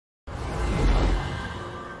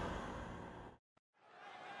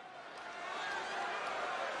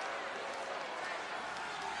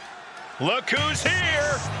Look who's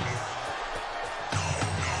here!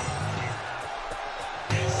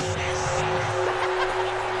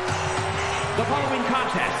 The following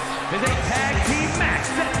contest is a tag team match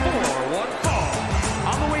set for one fall.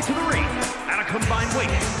 On the way to the ring, at a combined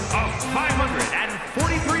weight of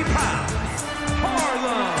 543 pounds,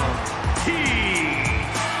 Harlem Heat.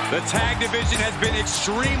 The tag division has been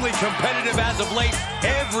extremely competitive as of late.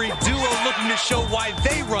 Every duo looking to show why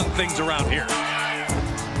they run things around here.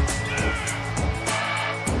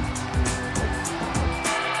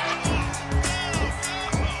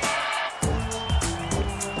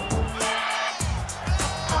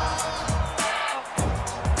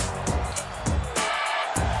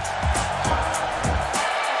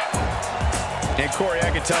 And Corey, I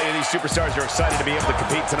can tell you these superstars are excited to be able to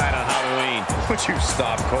compete tonight on Halloween. Would you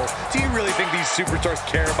stop, Cole? Do you really think these superstars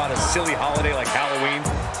care about a silly holiday like Halloween?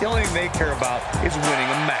 The only thing they care about is winning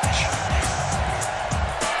a match.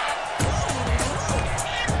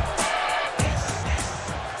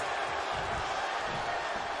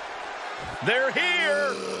 They're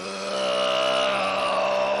here!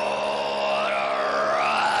 What a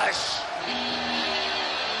rush!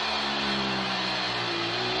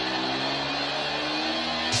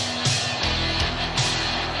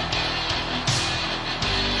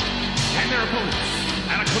 And their opponents,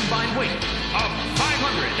 at a combined weight of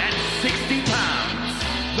 560 pounds,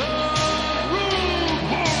 the Road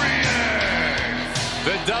Warriors!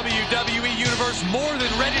 The WWE Universe more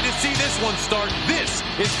than ready to see this one start. This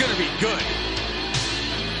is going to be good.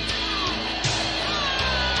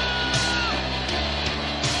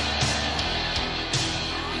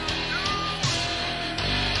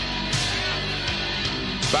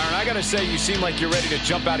 Byron, I gotta say, you seem like you're ready to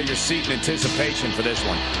jump out of your seat in anticipation for this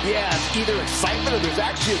one. Yeah, it's either excitement or there's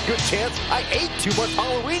actually a good chance I ate too much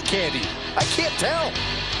Halloween candy. I can't tell.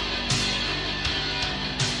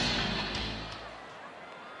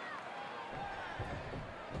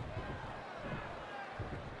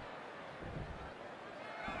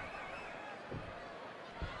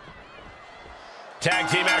 Tag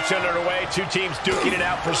team action underway. Two teams duking it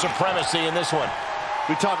out for supremacy in this one.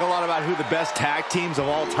 We talk a lot about who the best tag teams of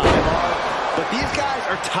all time are, but these guys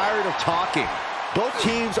are tired of talking. Both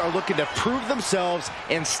teams are looking to prove themselves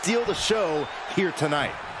and steal the show here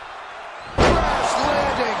tonight. Crash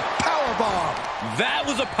landing powerbomb. That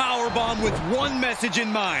was a power bomb with one message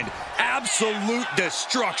in mind: absolute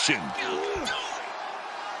destruction.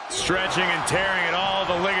 Stretching and tearing at all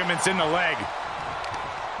the ligaments in the leg.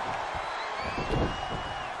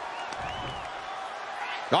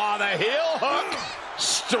 Oh, the heel hook.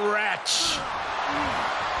 Stretch.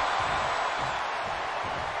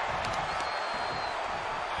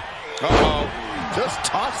 Uh-oh. Just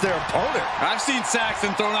tossed their opponent. I've seen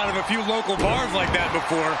Saxton thrown out of a few local bars like that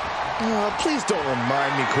before. Please don't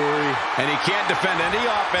remind me, Corey. And he can't defend any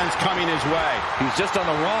offense coming his way. He's just on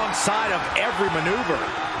the wrong side of every maneuver.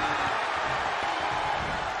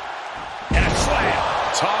 And a slam.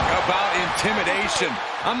 Talk about intimidation.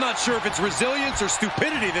 I'm not sure if it's resilience or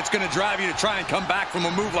stupidity that's going to drive you to try and come back from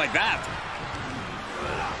a move like that.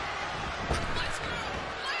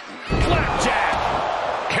 Flapjack.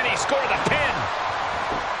 Can he score the pin?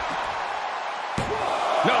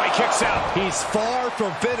 No, he kicks out. He's far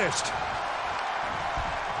from finished.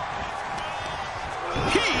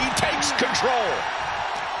 He takes control.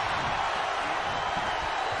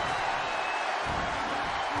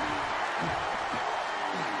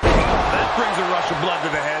 Brings a rush of blood to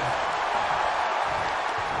the head.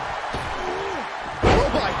 Oh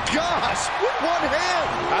my gosh, with one hand.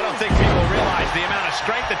 I don't think people realize the amount of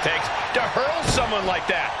strength it takes to hurl someone like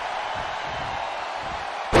that.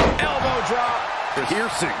 Elbow drop.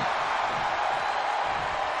 Piercing.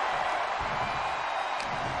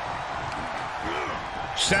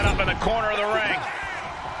 Set up in the corner of the ring.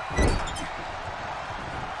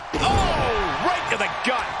 Oh, right to the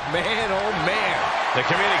gut. Man, oh man. The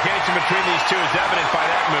communication between these two is evident by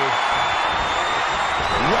that move.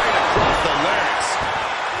 Right across the larynx.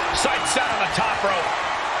 Sights set on the top rope.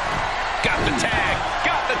 Got the tag.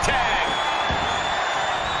 Got the tag.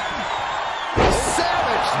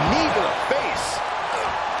 Savage knee to the face.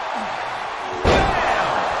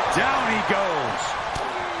 Bam! Down he goes.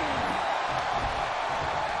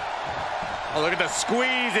 Oh, look at the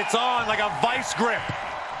squeeze. It's on like a vice grip.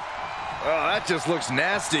 Oh, that just looks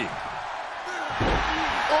nasty.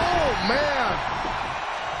 Oh, man.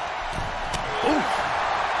 Oof.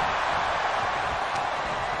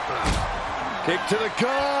 Kick to the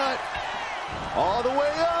gut. All the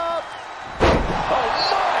way up. Oh,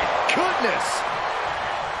 my goodness.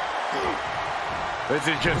 This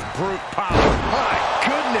is just brute power. My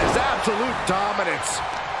goodness, absolute dominance.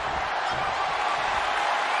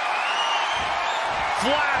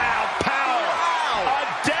 flat-out power. Wow. A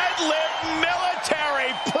deadlift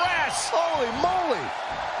military press. Holy moly.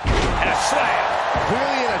 And a slam.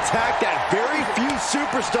 Clearly an attack that very few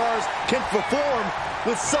superstars can perform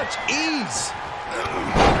with such ease.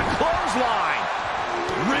 Clothesline.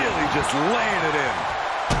 Really just laying it in.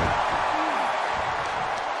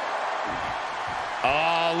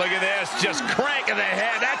 Oh, look at this. Just cranking the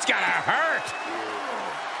head. That's got to hurt.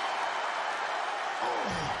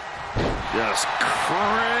 Just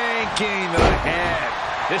cranking the head.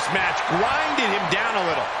 This match grinded him down a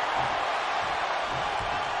little.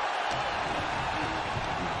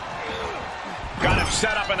 Got him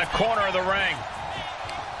set up in the corner of the ring.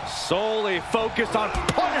 Solely focused on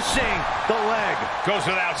punishing the leg. Goes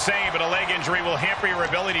without saying, but a leg injury will hamper your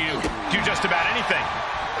ability to do just about anything.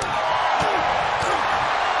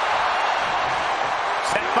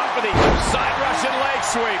 Set up for the side Russian leg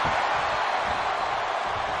sweep.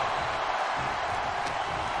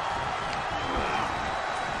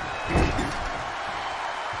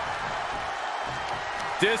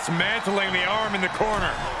 Dismantling the arm in the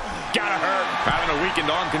corner. Gotta hurt. Having a weakened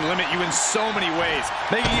arm can limit you in so many ways,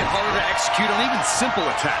 making it harder to execute on even simple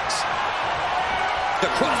attacks.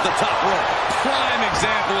 Across the top rope. Prime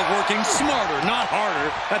example of working smarter, not harder.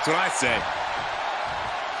 That's what I say.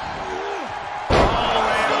 All the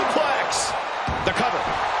way suplex. The cover.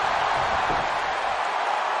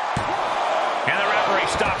 And the referee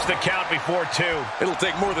stops the count before 2. It'll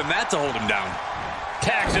take more than that to hold him down.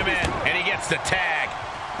 Tags him in, and he gets the tag.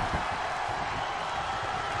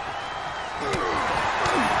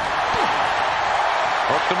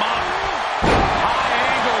 Hooked him up. High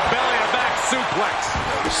angle belly to back suplex.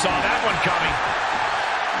 Saw that one coming.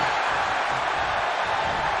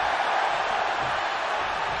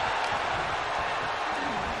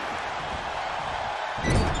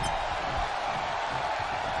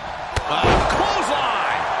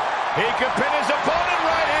 Clothesline. He could pin his opponent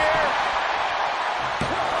right here.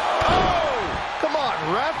 Oh! Come on,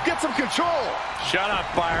 ref, get some control. Shut up,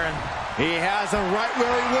 Byron. He has him right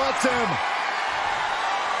where he wants him.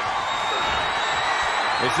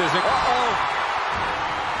 This isn't...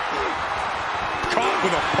 Caught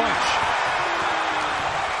with a punch.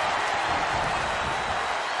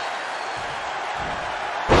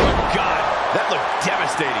 Oh, God. That looked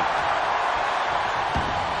devastating.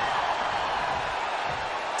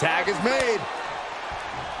 Tag is made.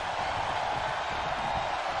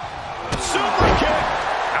 Super kick.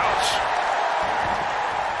 Ouch.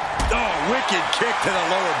 Oh, wicked kick to the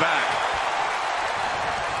lower back.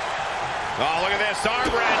 Oh, look at this. Arm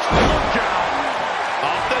wrench. Look out.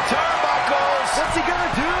 Off the turnbuckles. What's he gonna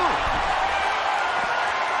do?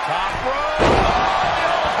 Top rope. Oh, the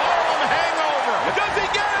old Harlem hangover. Does he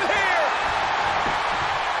get it here?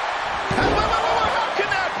 How can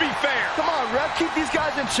that be fair? Come on, ref, keep these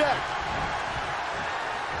guys in check.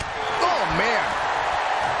 Oh, man.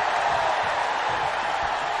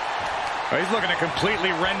 He's looking to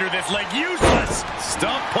completely render this leg useless.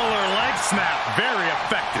 Stump puller leg snap. Very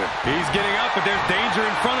effective. He's getting up, but there's danger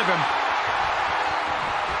in front of him.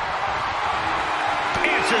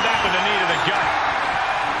 Answered that with a knee to the gut.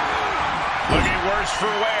 Looking worse for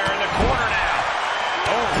wear in the corner now.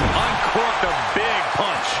 Oh, uncorked a big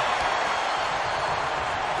punch.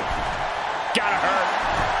 Gotta hurt.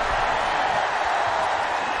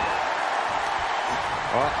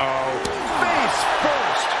 Uh-oh. Face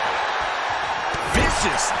first.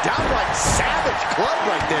 Vicious, downright savage club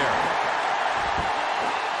right there.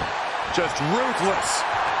 Just ruthless.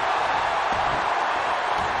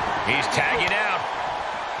 He's tagging out.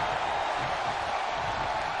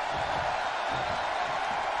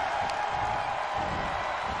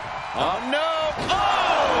 Oh, no.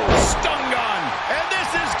 Oh, stun gun. And this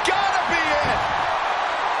has got to be it.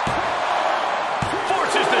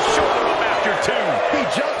 Forces the shoulder up after 2. He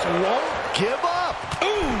just won't give up.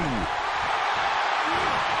 Ooh.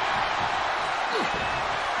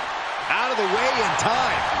 Out of the way in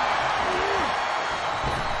time.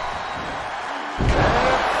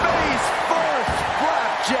 Face first,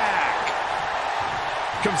 flapjack.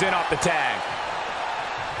 Comes in off the tag.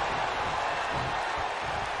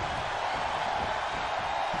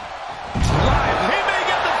 He may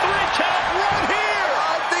get the 3 count right here.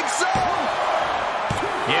 I think so.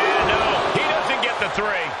 Yeah, no, he doesn't get the 3.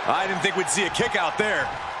 I didn't think we'd see a kick out there.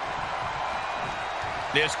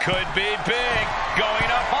 This could be big. Going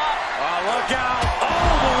up hot. Oh, look out.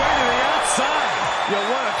 All the way to the outside. You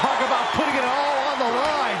want to talk about putting it all on the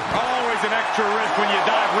line. Always an extra risk when you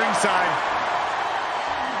dive ringside.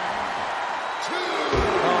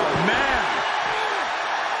 Oh, man.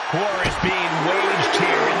 War is being waged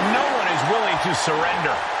here, and no one is willing to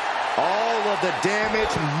surrender. All of the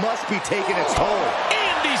damage must be taking its toll.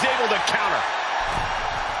 And he's able to counter.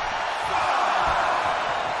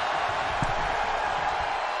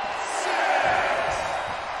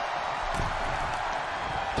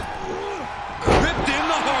 Ripped in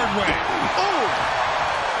the hard way. Oh!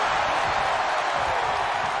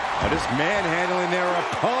 Just manhandling their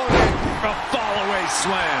opponent. A fall-away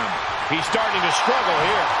slam. He's starting to struggle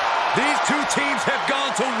here. These two teams have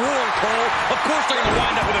gone to war, Cole. Of course they're going to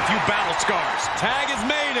wind up with a few battle scars. Tag is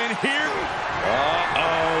made, and here...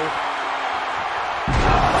 Uh-oh.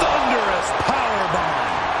 Thunderous powerbomb.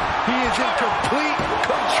 He is in complete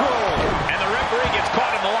control. And the referee gets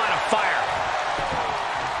caught in the line of fire.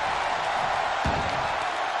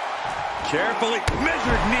 Carefully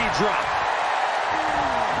measured knee drop.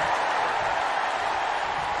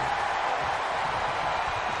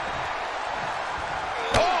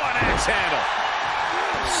 Handle.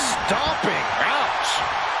 Stomping. Ouch.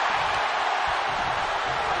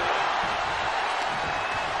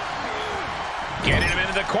 Getting him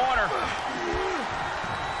into the corner.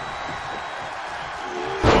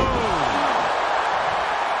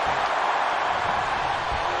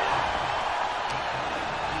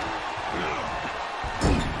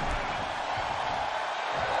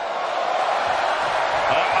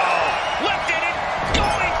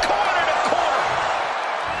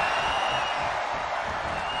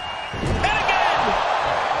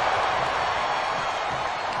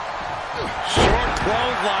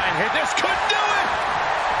 Clothesline hit. This could do it.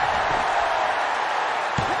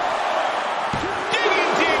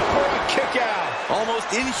 Digging deep for a kick out.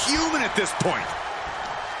 Almost inhuman at this point.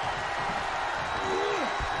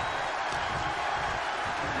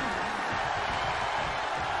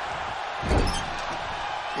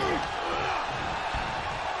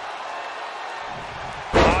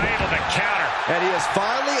 Able to counter. And he is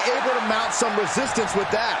finally able to mount some resistance with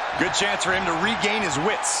that. Good chance for him to regain his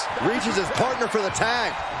wits. Reaches his partner for the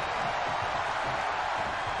tag.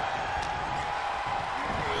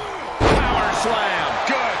 Power slam.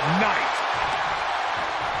 Good night.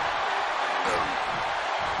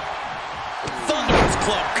 Thunderous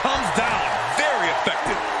club comes down. Very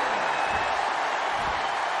effective.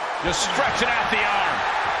 Just stretching out the arm.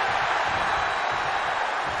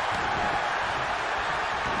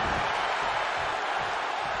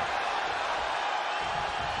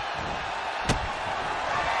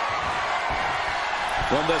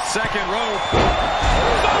 From the second rope.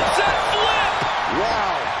 Sunset flip!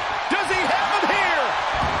 Wow. Does he have him here?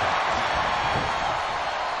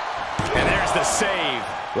 And there's the save.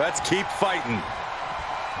 Let's keep fighting.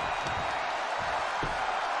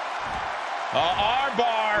 Arm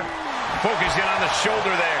bar. Focusing on the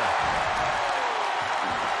shoulder there.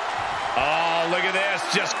 Oh, look at this.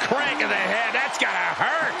 Just cranking the head. That's gotta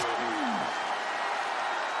hurt.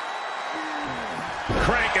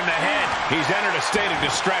 Cranking the head. He's entered a state of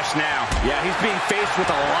distress now. Yeah, he's being faced with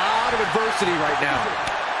a lot of adversity right now.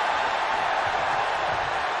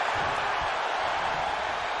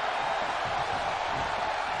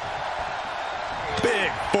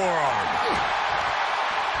 Big forearm.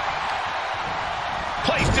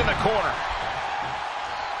 Placed in the corner.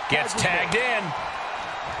 Gets tagged in.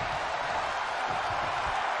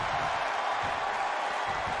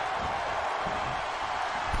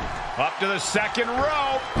 Up to the second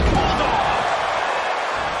rope.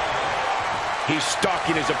 He's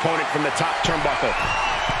stalking his opponent from the top turnbuckle.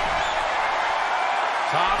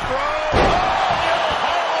 Top rope.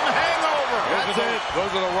 Harlem hangover. Those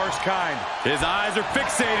are the worst kind. His eyes are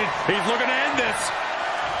fixated. He's looking to end this.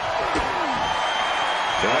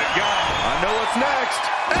 Good God. I know what's next.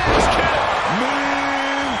 Axe kick.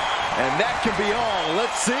 Move. And that can be all.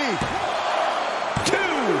 Let's see.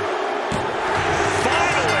 2.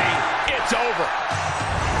 It's over.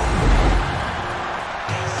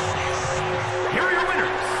 Here are your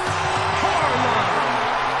winners, Harlem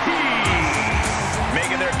Heat.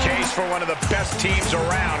 Making their case for one of the best teams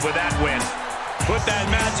around with that win. Put that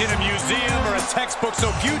match in a museum or a textbook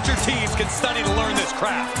so future teams can study to learn this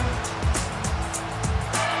craft.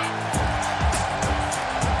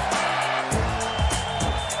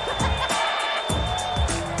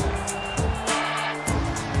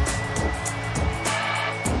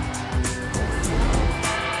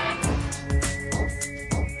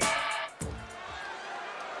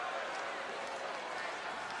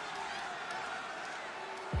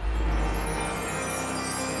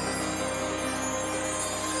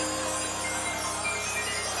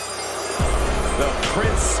 The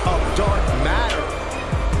Prince of Dark Matter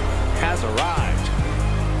has arrived.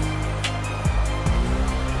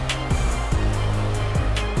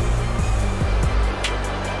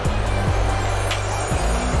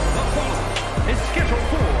 The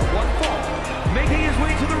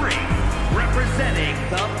representing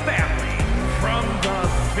the family from the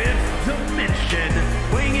 5th dimension,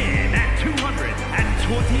 weighing in at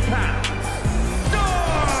 220 pounds,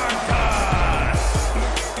 Stardust!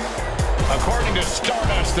 According to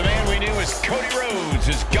Stardust, the man we knew as Cody Rhodes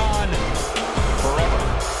is gone forever.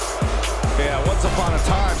 Yeah, once upon a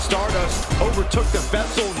time, Stardust overtook the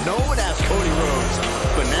vessel known as Cody Rhodes.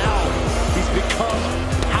 But now, he's become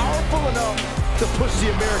powerful enough to push the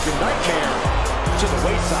American Nightmare to the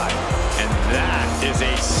wayside. And that is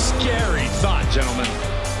a scary thought, gentlemen.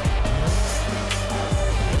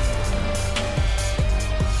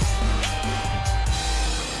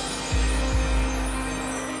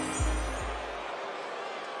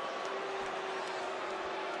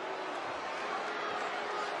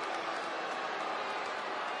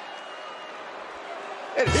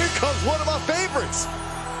 And here comes one of my favorites.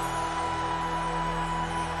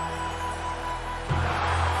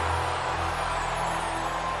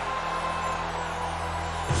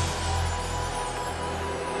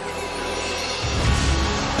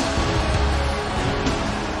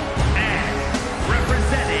 And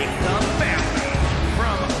representing the family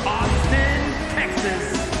from Austin, Texas,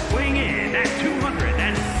 weighing in at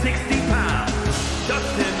 260 pounds,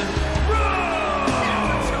 Dustin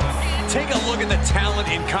Rhodes! Take a look at the talent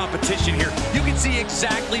in competition here. You can see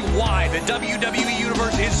exactly why the WWE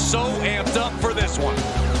Universe is so amped up for this one.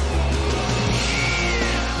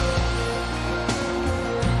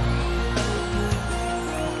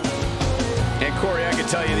 And Corey, I can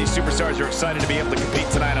tell you these superstars are excited to be able to compete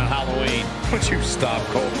tonight on Halloween. Would you stop,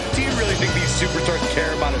 Cole? Do you really think these superstars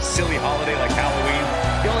care about a silly holiday like Halloween?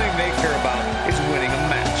 The only thing they care about is winning a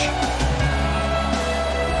match.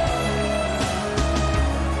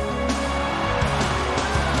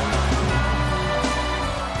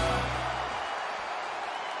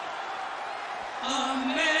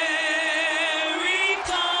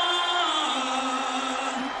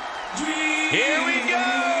 Here we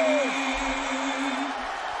go!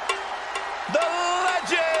 The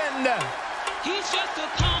legend! He's just a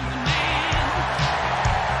common man,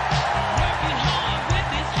 working hard with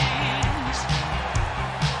his hands.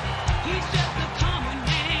 He's just a common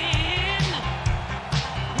man,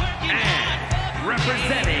 working hard for the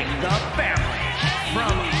Representing the family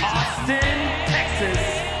from Austin, Texas,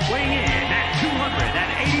 weighing in at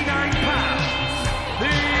 289 pounds,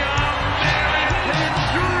 the American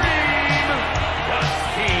Dream,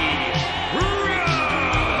 Dusty Rhodes!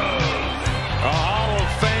 A Hall of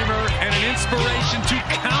Famer and an inspiration to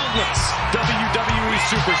countless WWE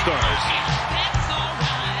superstars. That's all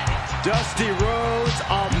right. Dusty Rhodes,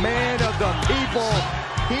 a man of the people.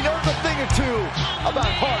 He knows a thing or two about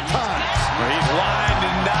hard times. He's wined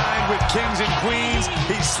and dined with kings and queens.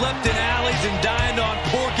 He's slept in alleys and dined on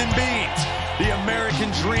pork and beans. The American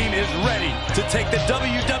Dream is ready to take the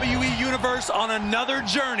WWE Universe on another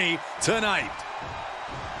journey tonight.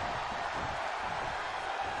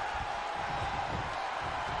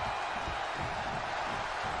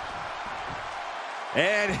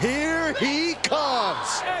 And here he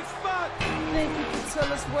comes. You think you can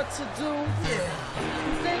tell us what to do? Yeah.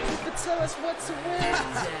 You think you can tell us what to win?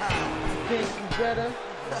 You think you better?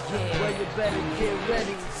 Yeah. Well, you better get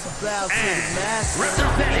ready to bow to the master.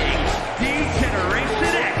 Representing D-Generation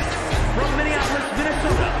X from Minneapolis,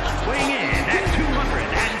 Minnesota, weighing in at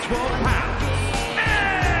 212 pounds.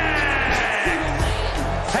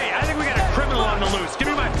 Hey, I think we got a criminal on the loose. Give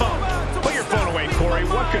me my phone. Put your phone away, Corey.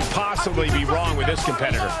 What could possibly be wrong with this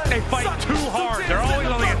competitor? They fight too hard. They're always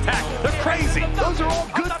on the attack. They're crazy. Those are all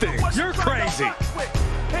good things. You're crazy.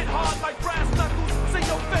 Hit hard like brass knuckles. See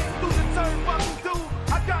your face through the turnbuckle, dude.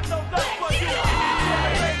 I got no love for you.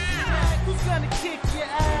 Who's gonna kick your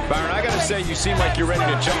ass? Byron, I gotta say, you seem like you're ready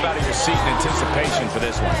to jump out of your seat in anticipation for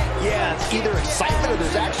this one. Yeah, it's either excitement or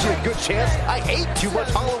there's actually a good chance I ate too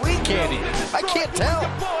much Halloween candy. I can't tell.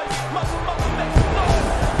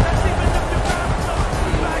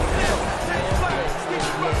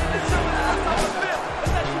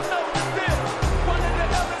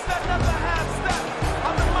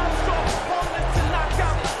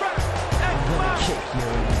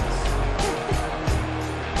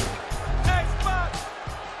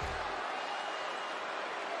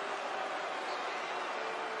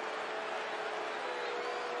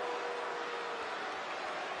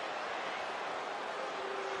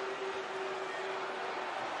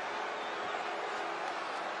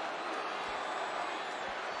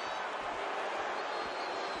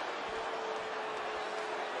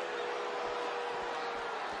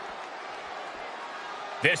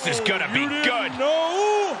 This is gonna be good.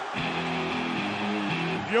 No!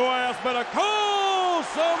 Your ass better call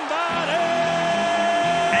somebody!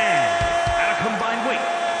 And at a combined weight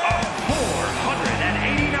of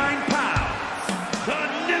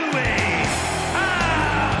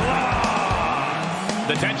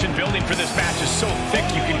this match is so thick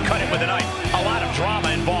you can cut it with a knife. A lot of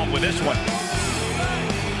drama involved with this one.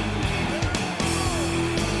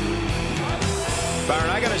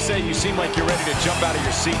 Byron, I gotta say, you seem like you're ready to jump out of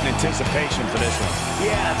your seat in anticipation for this one.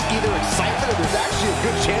 Yeah, it's either excitement or there's actually a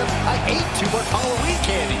good chance I ate too much Halloween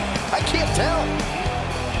candy. I can't tell.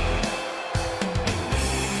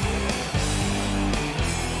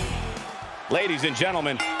 Ladies and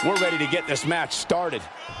gentlemen, we're ready to get this match started.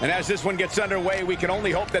 And as this one gets underway, we can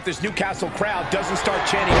only hope that this Newcastle crowd doesn't start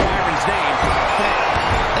chanting Byron's name.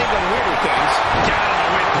 They've done weirder things. Down on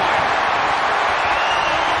the windpipe.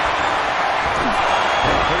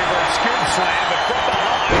 Reverse scoop slam, but from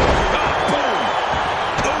behind. Oh, boom.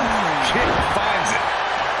 Boom. Kick finds it.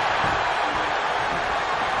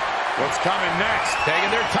 What's coming next?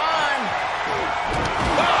 Taking their time.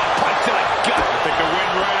 Oh, punch to the gut. I think the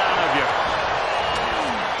wind right out of you.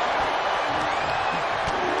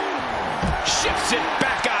 Shifts it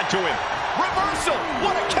back onto him. Reversal.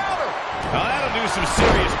 What a counter. Now that'll do some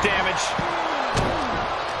serious damage.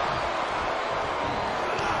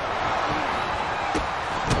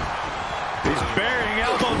 He's burying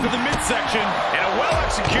elbows to the midsection. And a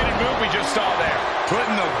well-executed move we just saw there.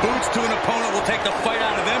 Putting the boots to an opponent will take the fight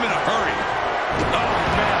out of them in a hurry. Oh,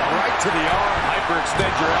 man, right to the arm.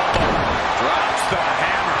 Hyperextend your elbow. Drops the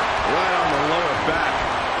hammer right on the lower back.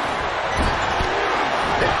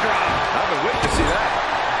 Hip drop. I've been waiting to see that.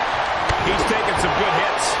 He's taking some good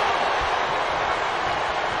hits.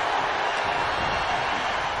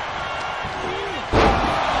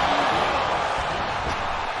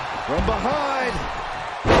 From behind.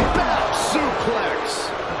 Back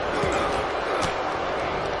suplex.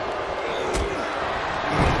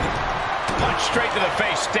 Punch straight to the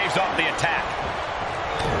face, staves off the attack.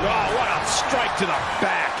 Oh, what a strike to the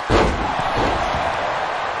back.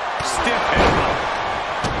 Stiff elbow.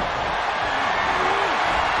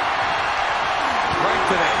 Right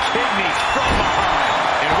to the kidneys from behind.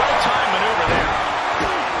 And well-timed maneuver there.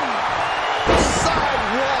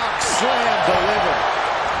 Sidewalk slam delivered.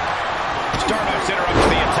 Stardust interrupts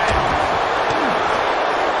the attack.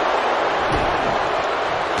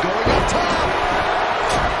 Going up top.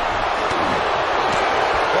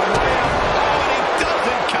 The layup. Oh, and he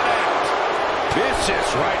doesn't connect. Vicious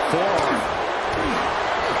right forearm.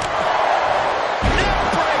 Nail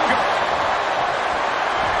breaker.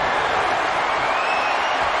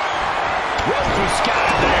 Rose was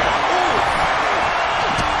scattered there.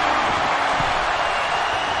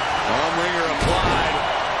 Arm ringer applied.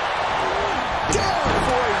 Down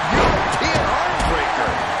for a European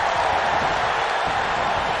armbreaker.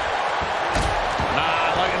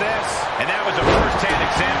 Look at this. And that was a first-hand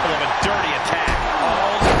example of a dirty attack.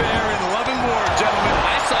 All's fair in love and war, gentlemen.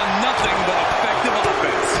 I saw nothing but effective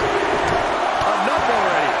offense. Enough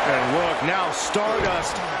already. And look, now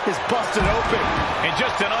Stardust is busted open. And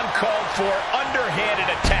just an uncalled-for, underhanded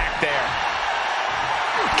attack there.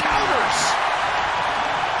 Counters.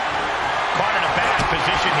 Caught in a bad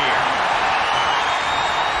position here.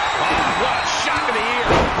 Oh, what a shock of the ear.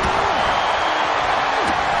 Oh,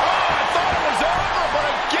 I thought it was over, but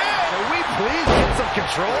again. Can we please get some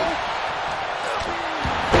control?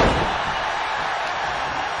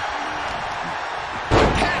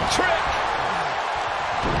 Hat trick.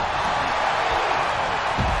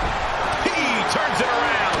 He turns it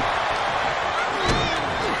around.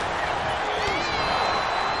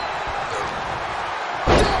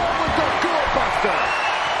 Down with the doorbuster.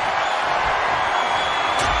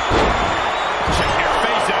 Check your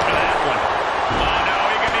face after that one. Oh, no,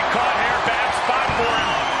 he can be caught here. Bad spot for him.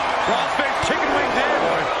 Crossface chicken wing head.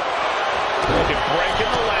 Look at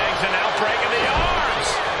breaking the legs and now breaking the arms.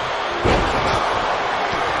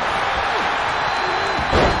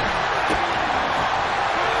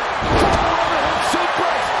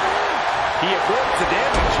 Suplex. He avoids the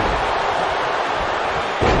damage.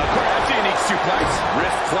 That's a unique suplex.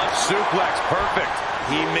 Wrist clutch suplex. Perfect.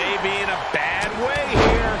 He may be in a bad way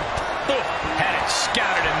here. Ugh. Had it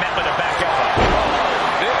scouted and met with a back elbow.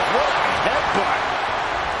 What a headbutt.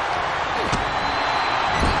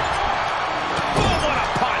 Boom, what a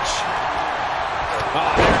punch.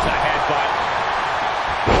 Oh, there's a headbutt.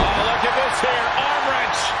 Oh, look at this here. Arm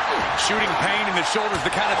wrench. Shooting pain in the shoulders,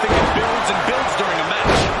 the kind of thing that builds and builds during a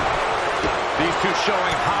match. These two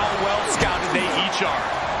showing how well scouted they each are.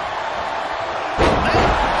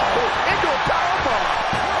 Into a powerbomb.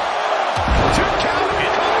 2 count.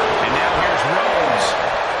 And now here's Rose.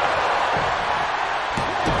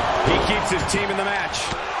 He keeps his team in the match.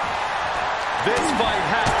 This fight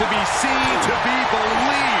has to be seen to be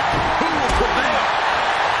believed. Who will prevail?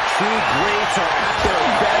 True greats are at their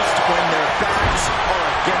best when their backs are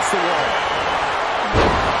against the wall.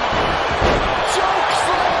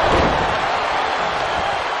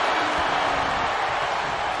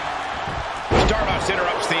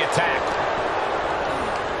 interrupts the attack.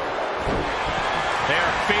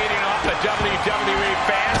 They're feeding off the WWE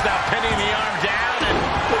fans, now pinning the arm down and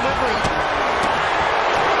delivering.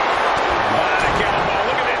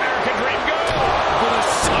 Look at the American Dream go. With a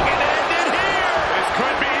second ended here. This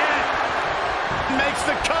could be it. Makes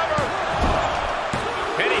the cover.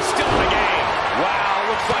 And he's still in the game. Wow,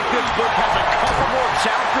 looks like this book has a couple more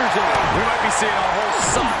chapters in it. We might be seeing a whole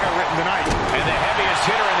saga written tonight. And the heaviest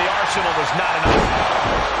hitter in the arsenal was not enough.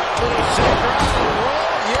 Little shaker on the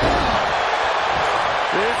roll, yeah.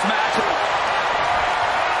 This match.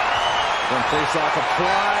 One face-off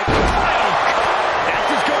applied. That's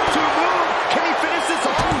his go-to move. Can he finish this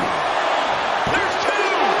off? There's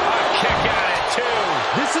two. A kick out at two.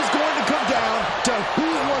 This is going to come down to who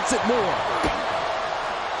wants it more.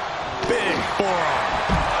 Big forearm.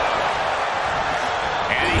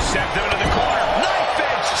 And he sends him into the corner. Knife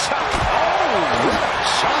edge shot. Oh, what a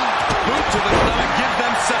shot. Boot to the stomach, give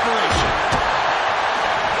them separation.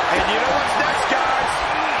 And you know what's next, guys?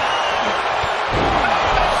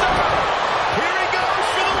 Here he goes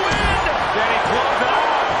for the win. Then he closed it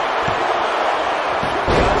out.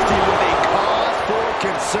 Dusty with a cause for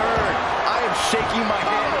concern. I am shaking my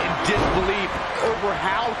head in disbelief over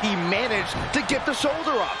how he managed to get the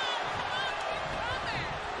shoulder up.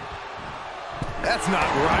 That's not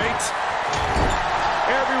right.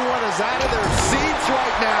 Everyone is out of their seats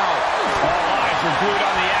right now. All eyes are glued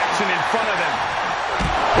on the action in front of them.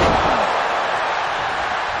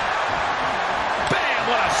 Bam,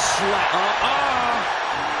 what a slap.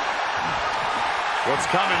 What's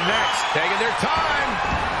coming next? Taking their time.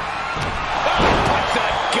 Oh, what the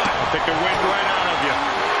gut. I'll take the wind right out of you.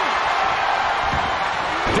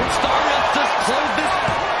 Did Stardust just close this?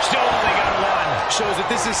 Still only got one. Shows that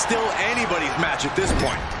this is still anybody's match at this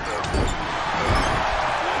point.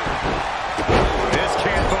 This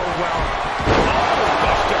can't bode well. Oh,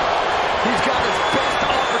 Buster. He's got his best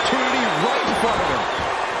opportunity right in front of him.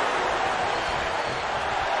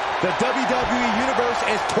 The WWE Universe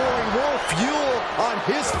is pouring more fuel on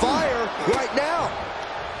his fire right now.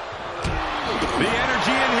 The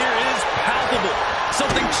energy in here is palpable.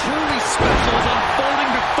 Something truly special is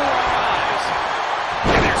unfolding before our eyes.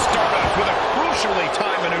 And there's Stardust with a crucially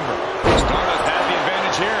timed maneuver. Stardust has the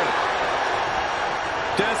advantage here.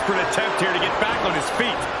 Desperate attempt here to get back on his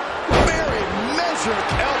feet. Very measured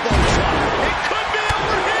elbow shot. It could be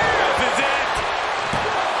over here. This is it.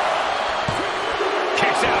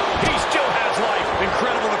 Kicks out. He still has life.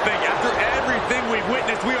 Incredible to think. After everything we've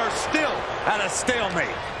witnessed, we are still at a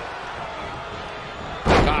stalemate.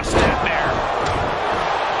 Ah, snap there.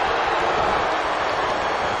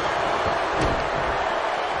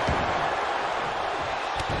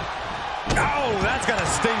 Oh, that's gonna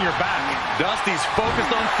sting your back. Dusty's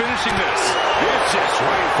focused on finishing this. It's just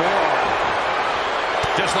right forward.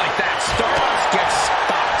 Just like that, Stardust gets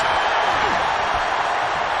stopped.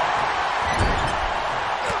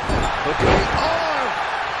 Look at the arm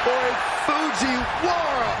for a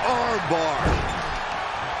Fujiwara armbar.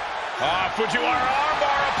 Fujiwara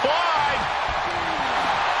armbar applied.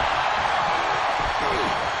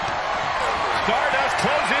 Stardust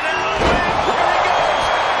closing out. Here he goes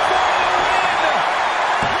for the win.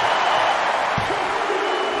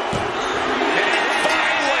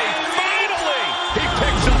 And finally, he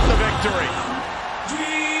picks up the victory.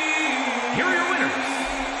 Here are your winners.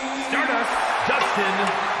 Stardust, Dustin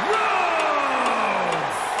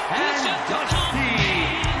Rhodes, and Dusty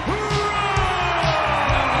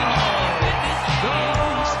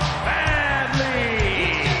Rhodes, the family.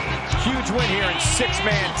 Huge win here in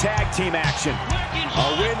six-man tag team action.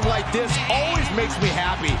 A win like this always makes me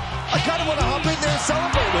happy. I kind of want to hop in there and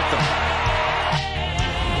celebrate with them.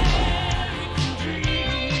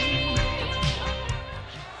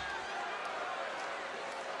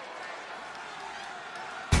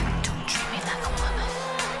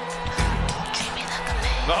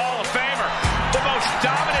 The Hall of Famer, the most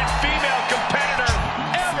dominant female competitor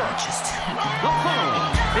ever. The following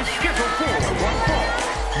is scheduled for one fall.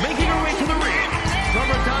 Making her way to the ring from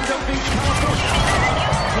Redondo Beach, California,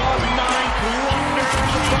 the ninth wonder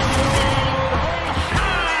of the world,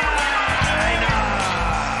 China.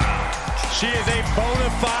 She is a bona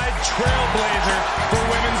fide trailblazer for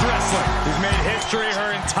women's wrestling, who's made history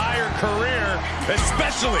her entire career,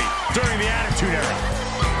 especially during the Attitude Era.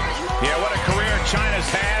 Yeah, what a career China's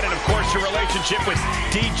had, and of course her relationship with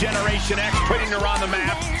D-Generation X, putting her on the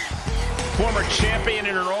map. Former champion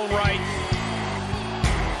in her own right.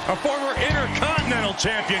 A former Intercontinental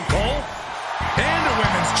Champion, Cole, and a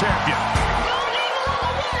women's champion.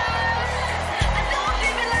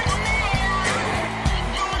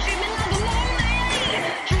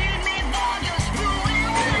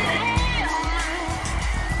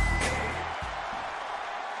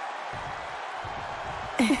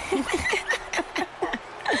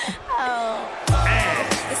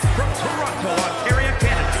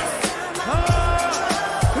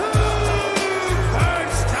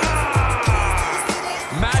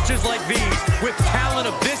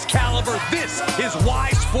 this. His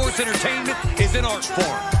wise sports entertainment is in art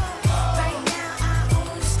form.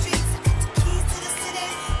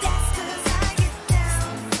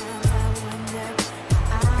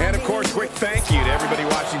 And of course, quick thank you to everybody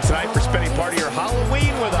watching tonight for spending part of your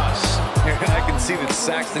Halloween with us. And I can see that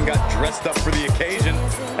Saxton got dressed up for the occasion.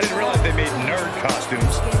 I didn't realize they made nerd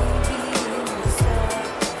costumes.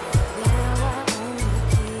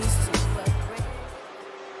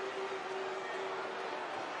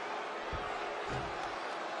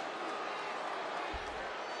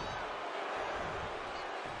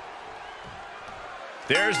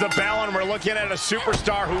 There's the bell, and we're looking at a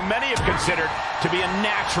superstar who many have considered to be a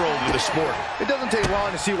natural to the sport. It doesn't take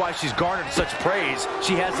long to see why she's garnered such praise.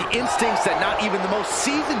 She has the instincts that not even the most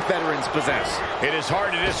seasoned veterans possess. It is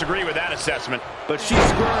hard to disagree with that assessment. But she's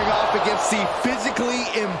squaring off against the physically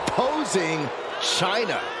imposing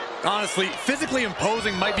Chyna. Honestly, physically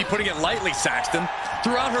imposing might be putting it lightly, Saxton.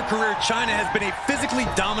 Throughout her career, Chyna has been a physically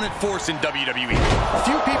dominant force in WWE. A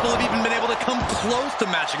few people have even been able to come close to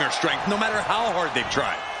matching her strength, no matter how hard they've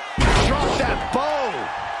tried. Drop that bow!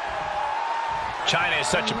 Chyna is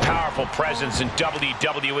such a powerful presence in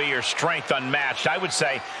WWE, her strength unmatched. I would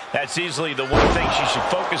say that's easily the one thing she should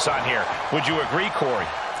focus on here. Would you agree, Corey?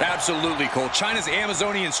 Absolutely, Cole. Chyna's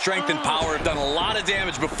Amazonian strength and power have done a lot of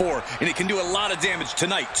damage before, and it can do a lot of damage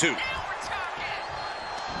tonight, too.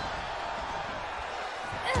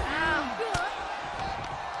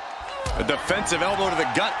 A defensive elbow to the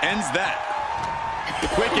gut ends that. The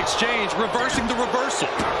quick exchange, reversing the reversal.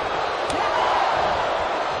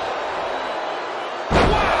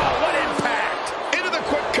 Wow, what impact! Into the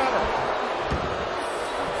quick cover.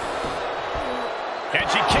 And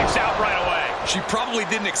she kicks out right away. She probably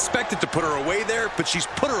didn't expect it to put her away there, but she's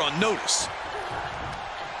put her on notice.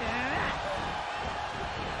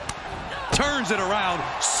 Turns it around,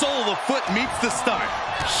 sole of the foot meets the stomach.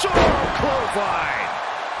 Sharp clothesline.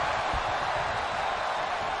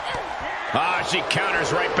 Ah, she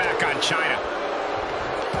counters right back on Chyna.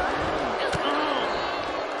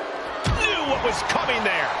 Knew what was coming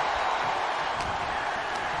there.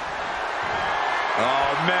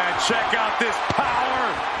 Oh, man, check out this power.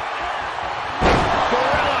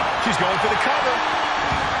 Gorilla. She's going for the cover.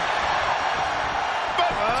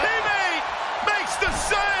 But teammate makes the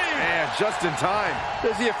save. And just in time.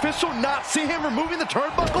 Does the official not see him removing the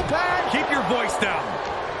turnbuckle pad? Keep your voice down.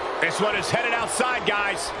 This one is headed outside,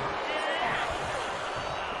 guys.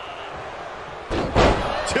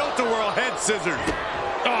 Tilt-a-whirl head scissors.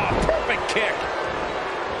 Oh, perfect kick.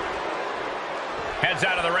 Heads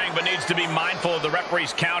out of the ring, but needs to be mindful of the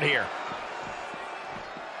referee's count here.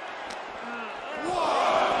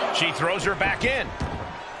 She throws her back in.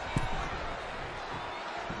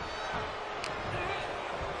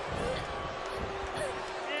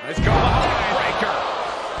 Let's go behind. Breaker.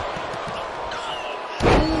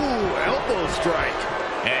 Ooh, elbow strike.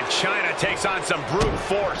 And Chyna takes on some brute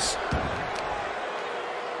force.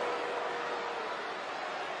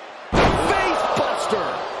 Face buster.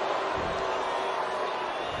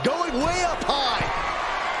 Going way up high.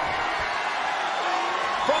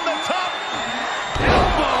 From the top.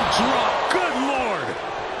 Elbow drop. Good Lord.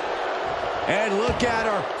 And look at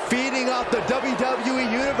her feeding off the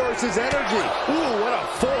WWE Universe's energy. Ooh, what a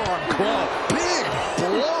forearm club. Big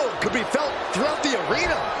blow could be felt throughout the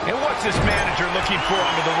arena. And what's this manager looking for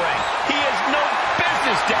under the ring? He has no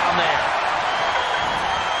business down there.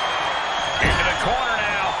 Into the corner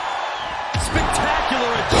now. Spectacular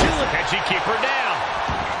agility. Can she keep her down?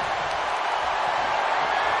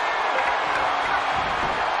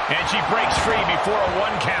 And she breaks free before a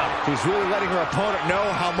 1 count. She's really letting her opponent know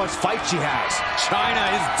how much fight she has.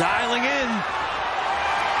 Chyna is dialing in.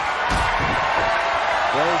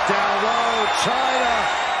 Goes down low. Chyna.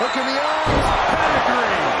 Look in the eyes.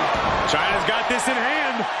 Pedigree. Chyna's got this in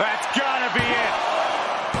hand. That's gotta be it.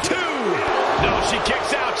 2. No, she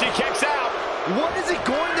kicks out. She kicks out. What is it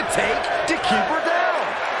going to take to keep her down?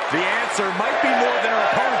 The answer might be more than her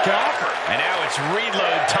opponent can offer. And now it's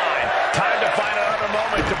reload time. Time to find another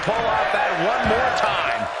moment to pull out that one more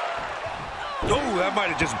time. Oh, that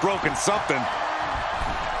might have just broken something.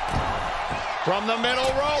 From the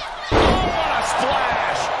middle rope. Oh, what a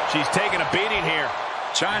splash. She's taking a beating here.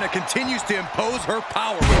 Chyna continues to impose her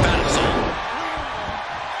power with that assault.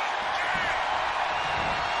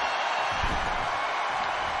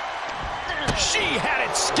 She had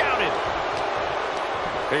it scouted.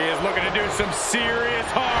 He is looking to do some serious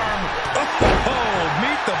harm. Oh,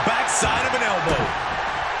 meet the backside of an elbow.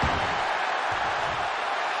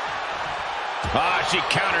 Ah, she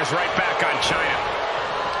counters right back on Chyna.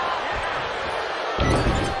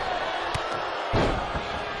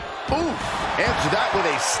 Ooh, answer that with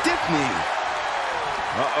a stiff knee.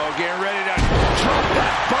 Uh-oh, getting ready to Drop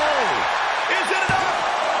that bow. Is it enough?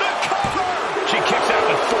 The cover! She kicks out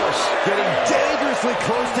with force. Getting dangerously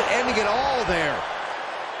close to ending it all there.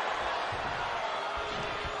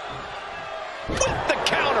 With the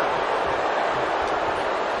counter.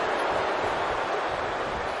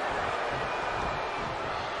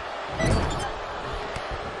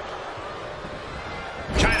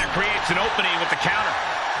 China creates an opening with the counter.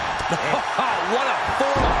 What a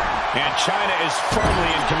forearm. And China is firmly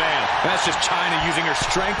in command. That's just China using her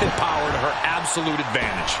strength and power to her absolute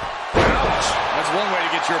advantage. Ouch! That's one way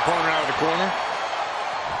to get your opponent out of the corner.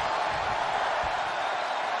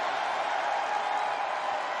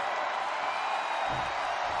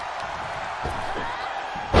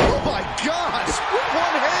 Oh my gosh! With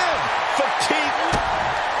one hand! Fatigue.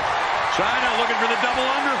 China looking for the double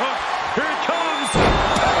underhook. Here it comes.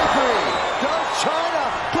 Pedigree! Does China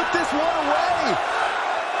put this one away?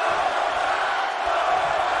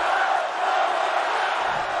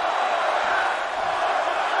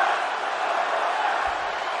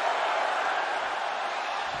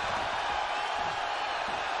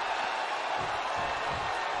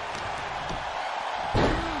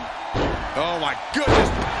 Oh my goodness.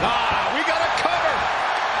 We got a cover.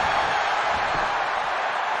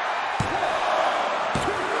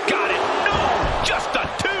 Got it. No, just a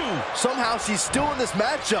 2. Somehow she's still in this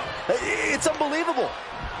matchup. It's unbelievable.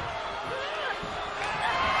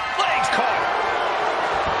 Legs caught.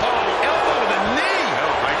 Oh, elbow to the knee.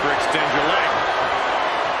 Oh, hyperextend your leg.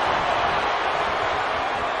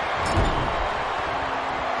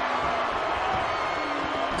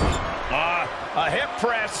 A hip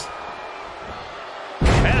press.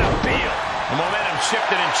 And a feel. The momentum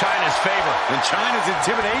shifted in China's favor. And China's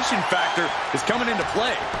intimidation factor is coming into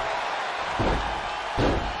play.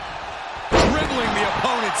 Dribbling the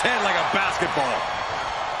opponent's head like a basketball.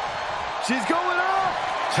 She's going up.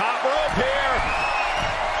 Top rope here.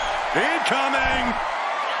 Incoming.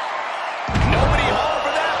 Nobody home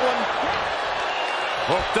for that one.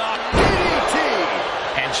 Hooked up. DDT.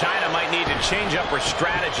 And China might need to change up her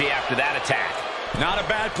strategy after that attack. Not a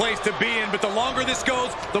bad place to be in, but the longer this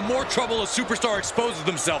goes, the more trouble a superstar exposes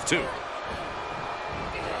themselves to.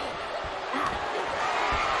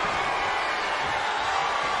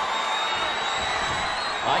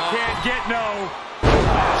 I can't get no.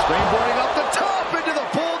 Springboarding up the top into the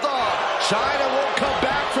bulldog. China won't come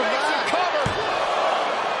back from that. Cover.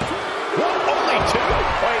 What? Only 2?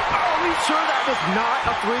 Wait, are we sure that was not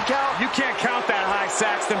a 3 count? You can't count that high,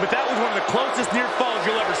 Saxton, but that was one of the closest near falls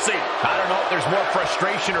you'll ever see. I don't know if there's more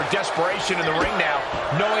frustration or desperation in the ring now,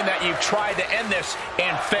 knowing that you've tried to end this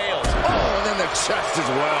and failed. Oh, and then the chest as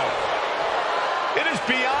well. It is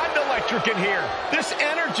beyond electric in here. This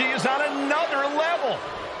energy is on another level.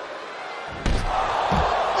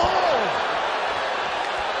 Oh!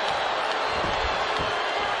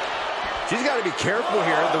 She's got to be careful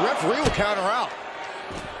here. The referee will count her out.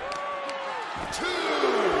 2.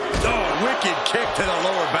 Oh, wicked kick to the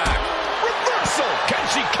lower back. Reversal. Can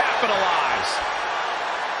she capitalize?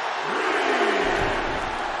 3.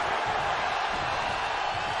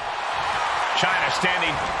 China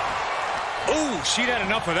standing. Ooh, she'd had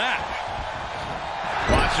enough of that.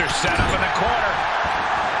 Watch her set up in the corner.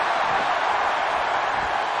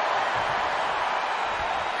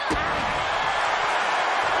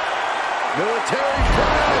 Military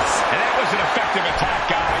press. And that was an effective attack,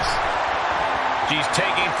 guys. She's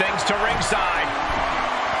taking things to ringside.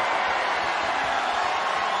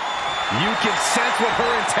 You can sense what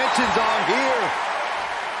her intentions are here.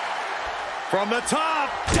 From the top.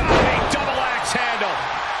 Diving double axe handle.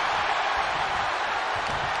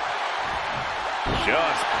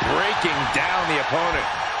 Just breaking down the opponent.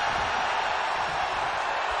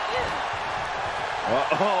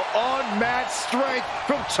 Unmatched strength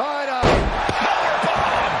from China.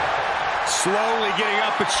 Powerbomb. Slowly getting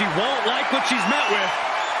up, but she won't like what she's met with.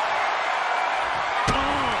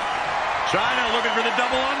 China looking for the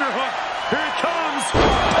double underhook. Here it comes.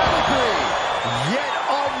 Pedigree. Yet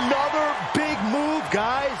another big move,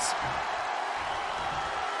 guys.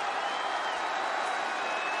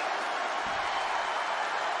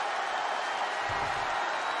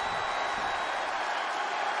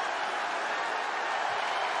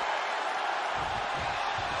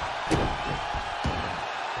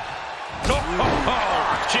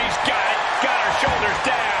 She's got her shoulders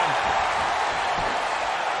down.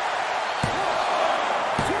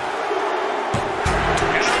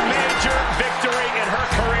 And a major victory in her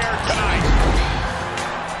career tonight.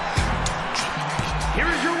 Here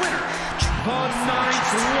is your winner, the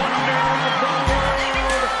ninth wonder of the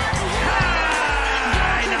world,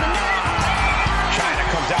 China. China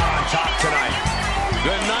comes out on top tonight.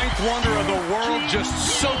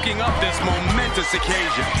 just soaking up this momentous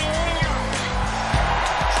occasion.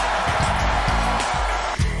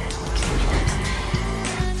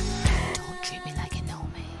 Don't treat me like you know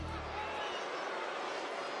me.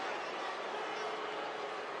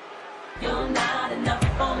 You're not enough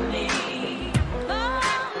for me.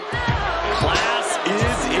 Class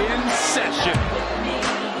is in session.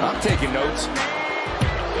 I'm taking notes.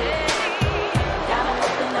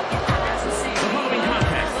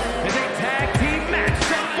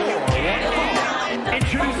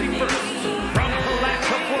 Introducing first, from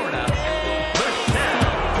Palatka, Florida,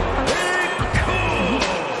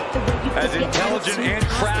 As intelligent and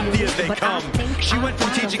crafty as they come, she went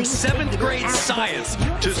from teaching 7th grade science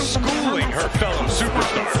to schooling her fellow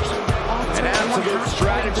superstars. An absolute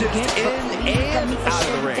strategist in and out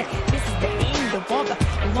of the ring.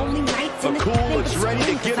 McCool is ready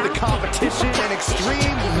to give the competition an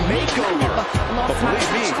extreme makeover. But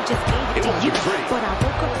believe me, it won't be pretty.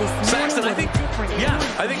 Saxton, I think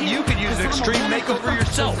you could use an extreme makeover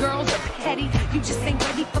yourself. Girls are petty. You just ain't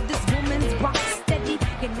ready for this woman's rock steady.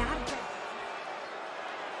 You're not ready.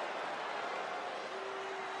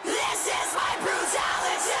 This is my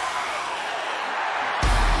brutality.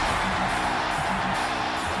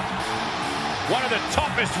 One of the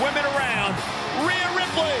toughest women around, Rhea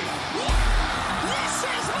Ripley. This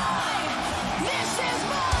is my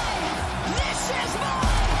brutality.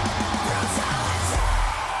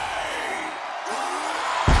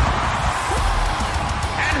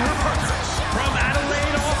 and her partner from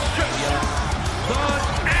Adelaide, Australia, the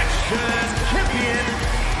Action Champion,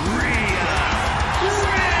 Rhea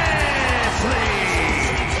Ripley.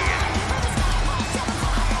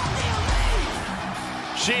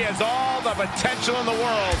 She has all the potential in the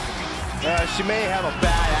world. She may have a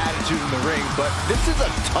bad attitude in the ring, but this is a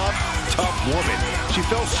tough woman. She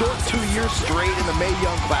fell short 2 years straight in the Mae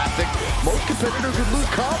Young Classic. Most competitors would lose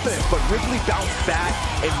confidence, but Ripley bounced back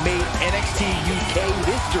and made NXT UK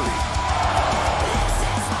history.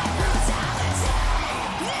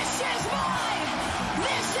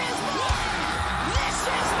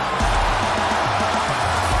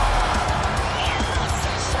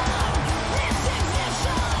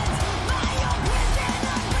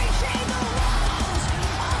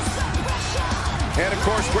 And, of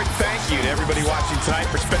course, quick thank you to everybody watching tonight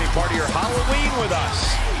for spending part of your Halloween with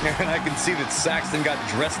us. And I can see that Saxton got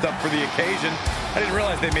dressed up for the occasion. I didn't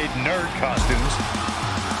realize they made nerd costumes.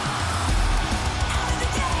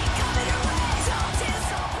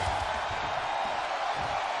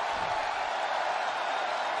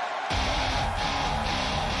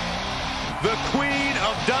 The Queen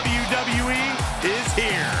of WWE is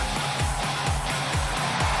here.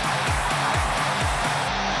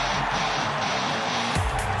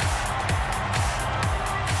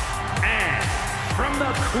 From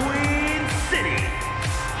the Queen City,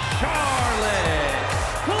 Charlotte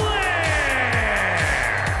Flair.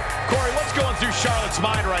 Corey, what's going through Charlotte's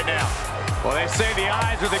mind right now? Well, they say the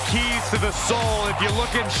eyes are the keys to the soul. If you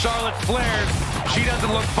look in Charlotte Flair's, she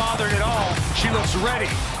doesn't look bothered at all. She looks ready.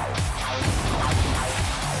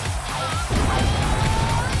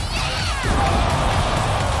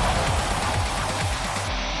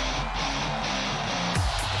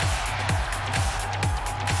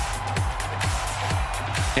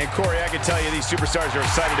 And Corey, I can tell you these superstars are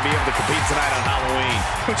excited to be able to compete tonight on Halloween.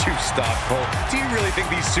 Would you stop, Cole? Do you really think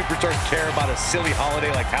these superstars care about a silly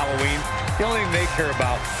holiday like Halloween? The only thing they care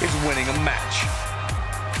about is winning a match.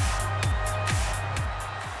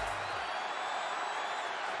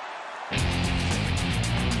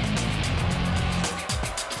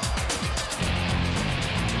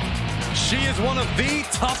 She is one of the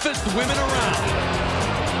toughest women around.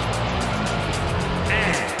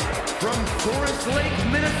 And from Forest Lake,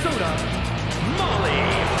 Minnesota, Molly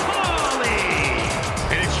Holly.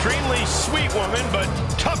 An extremely sweet woman, but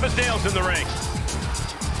tough as nails in the ring.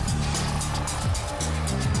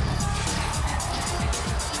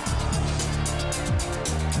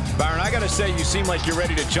 Byron, I gotta say, you seem like you're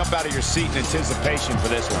ready to jump out of your seat in anticipation for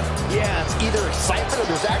this one. Yeah, it's either excitement or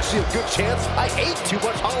there's actually a good chance I ate too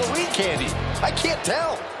much Halloween candy. I can't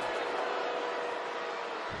tell.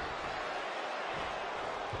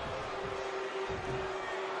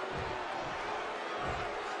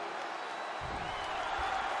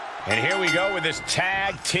 And here we go with this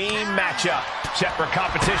tag team matchup. Set for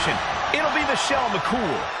competition. It'll be Michelle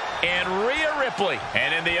McCool and Rhea Ripley.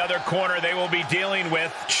 And in the other corner, they will be dealing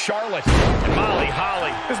with Charlotte and Molly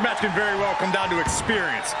Holly. This match can very well come down to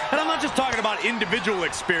experience. And I'm not just talking about individual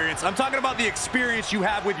experience. I'm talking about the experience you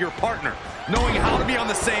have with your partner. Knowing how to be on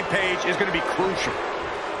the same page is going to be crucial.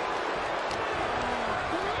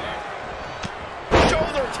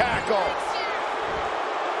 Shoulder tackle.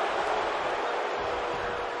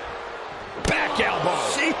 elbow.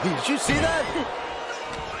 Jeez, did you see that?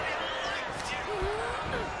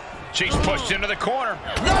 She's pushed into the corner.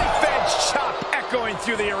 Knife edge chop echoing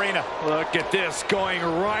through the arena. Look at this, going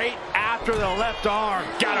right after the left arm.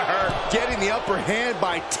 Gotta hurt. Getting the upper hand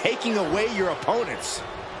by taking away your opponents.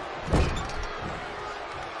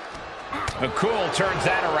 McCool turns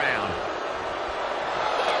that around.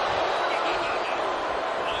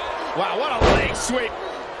 Wow, what a leg sweep.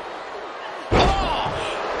 Oh,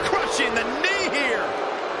 crushing the knee here.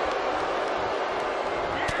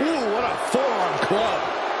 Ooh, what a forearm club.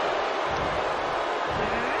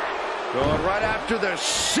 Going right after the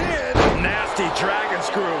shin. Nasty dragon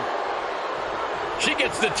screw. She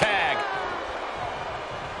gets the tag.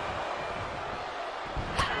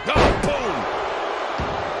 Oh, boom.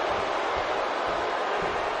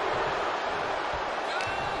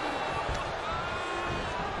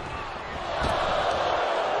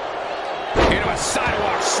 Into a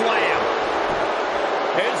sidewalk slam.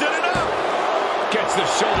 Is it enough? Gets the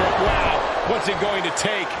shoulder up. Wow. What's it going to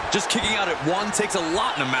take? Just kicking out at one takes a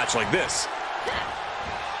lot in a match like this.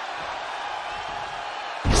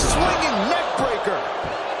 Swinging neck breaker.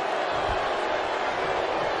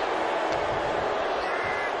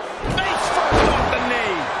 Face first off the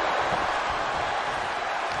knee.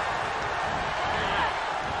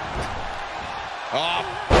 Oh,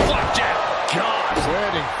 flapjack. Gosh,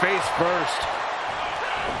 landing face first.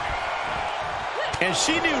 And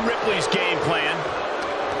she knew Ripley's game plan.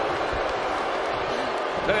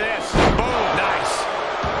 Look at this. Boom. Nice.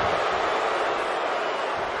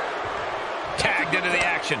 Tagged into the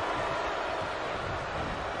action.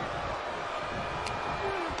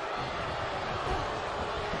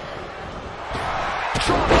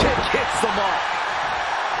 Drop kick hits the mark.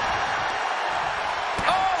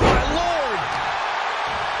 Oh, my Lord.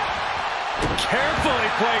 Carefully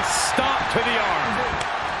placed stomp to the arm.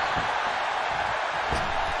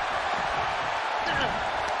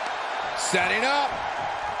 Setting up.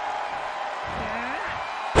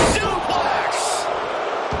 Suplex.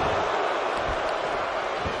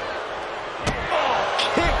 Oh,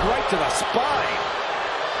 kick right to the spine.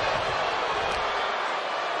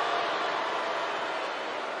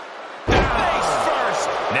 Face first.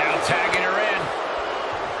 Now tagging her in.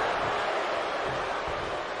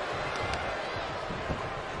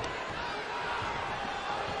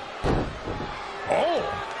 Oh,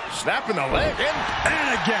 snapping the leg in.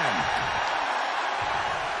 And again.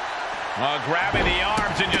 Grabbing the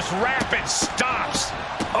arms and just rapid stops.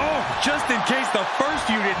 Oh, just in case the first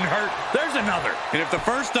few didn't hurt, there's another. And if the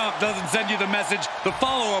first stomp doesn't send you the message, the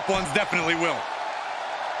follow-up ones definitely will.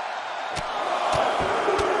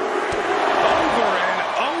 Over and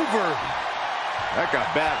over. That got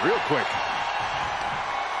bad real quick.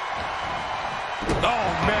 Oh,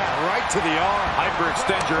 man, right to the arm.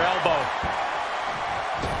 Hyperextend your elbow.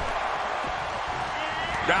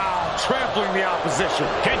 Now, trampling the opposition.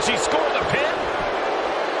 Can she score the pin?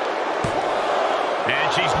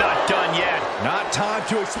 And she's not done yet. Not time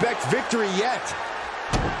to expect victory yet.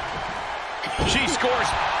 She scores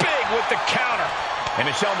big with the counter. And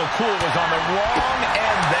Michelle McCool was on the wrong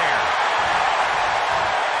end there.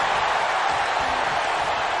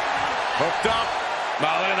 Hooked up.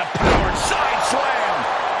 Oh, look at the powered side slam.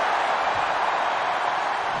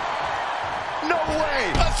 No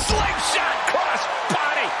way. A slingshot cross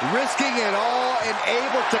body. Risking it all and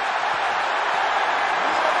able to...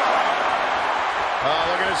 Oh,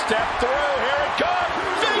 look at her step through. Here it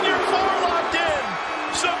comes. Figure four locked in.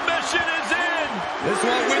 Submission is in. This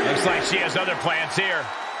one win. Looks like she has other plans here.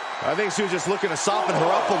 I think she was just looking to soften her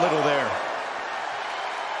up a little there.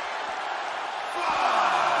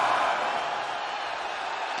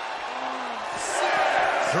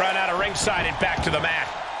 Thrown out of ringside and back to the mat.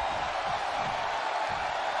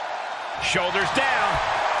 Shoulders down.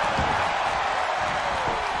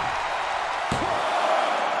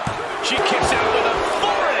 She kicks out with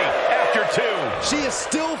authority after two. She is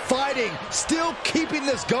still fighting, still keeping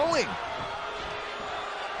this going.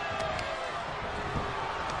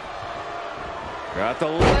 Got the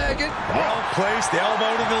leg. Well placed,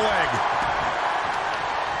 elbow to the leg.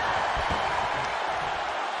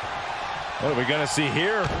 What are we going to see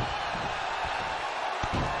here?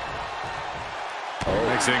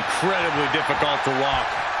 Makes it incredibly difficult to walk.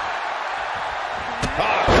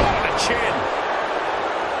 Oh, caught on the chin.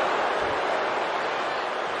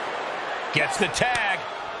 Gets the tag.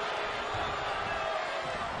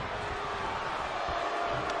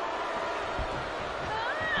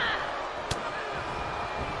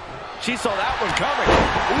 She saw that one coming.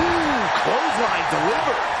 Ooh, clothesline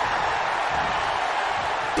delivered.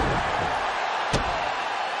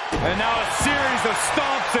 And now a series of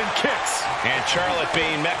stomps and kicks. And Charlotte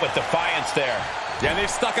being met with defiance there. Yeah, they've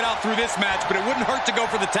stuck it out through this match, but it wouldn't hurt to go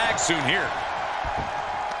for the tag soon here.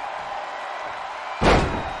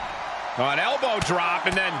 An elbow drop,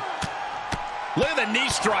 and then look at the knee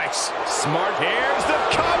strikes. Smart. Here's the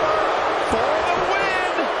cover for the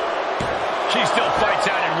win. She still fights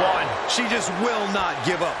out in one. She just will not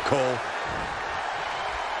give up, Cole.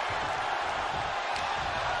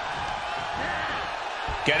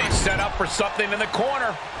 Getting set up for something in the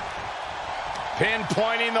corner.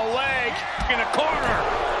 Pinpointing the leg in the corner.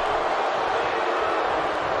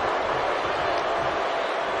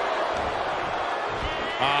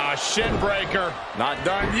 Shin breaker. Not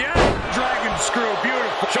done yet. Dragon screw,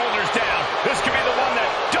 beautiful. Shoulders down. This could be the one that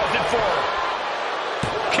does it for her.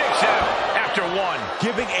 Kicks out after one.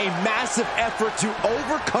 Giving a massive effort to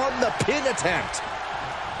overcome the pin attempt.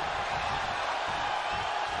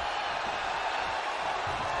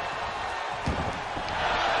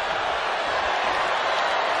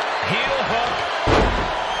 Heel hook.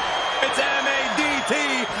 It's M-A-D-T.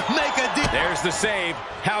 Make a D. There's the save.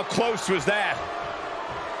 How close was that?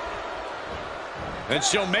 And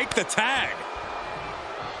she'll make the tag.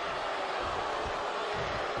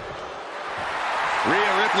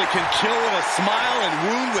 Rhea Ripley can kill with a smile and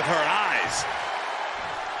wound with her eyes.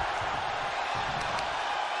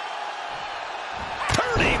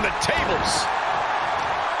 Turning the tables.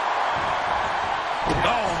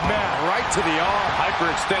 Oh, man, right to the arm.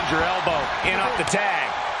 Hyperextend your elbow. In off the tag.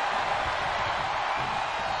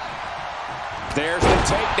 There's the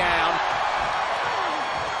takedown.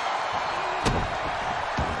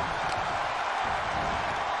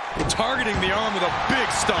 Targeting the arm with a big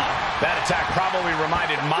stomp. That attack probably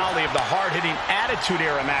reminded Molly of the hard-hitting Attitude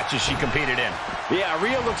Era matches she competed in. Yeah,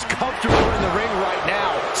 Rhea looks comfortable in the ring right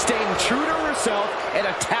now, staying true to herself and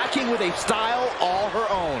attacking with a style all her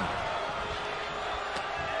own.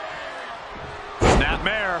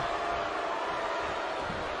 Snapmare.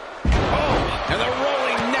 Oh, and the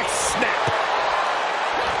rolling neck snap.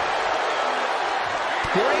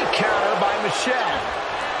 Great counter by Michelle.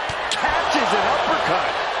 Catches an uppercut.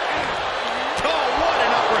 Oh, what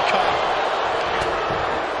an uppercut.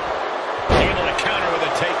 Able to counter with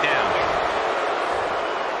a takedown.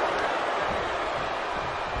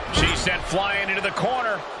 She's sent flying into the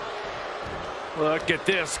corner. Look at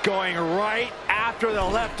this, going right after the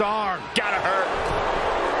left arm. Gotta hurt.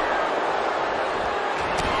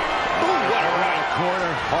 Ooh, what a right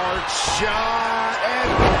corner. Hard shot, and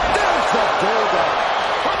there's the bulldog.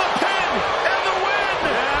 For the pin and the win.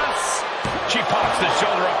 Yes. She pops the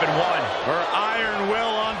shoulder up in one. Her iron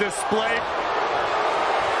will on display.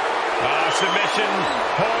 Submission.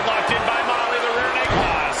 Hold locked in by Molly, the rear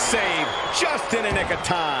naked. Save just in a nick of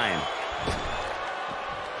time.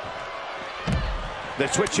 The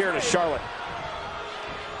switch here to Charlotte.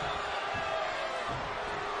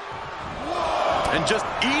 And just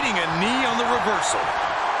eating a knee on the reversal.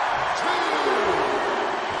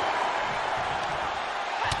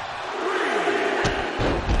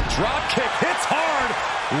 Drop kick hits hard,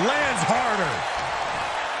 lands harder.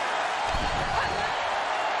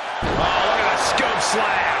 Oh, look at the scope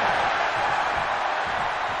slam.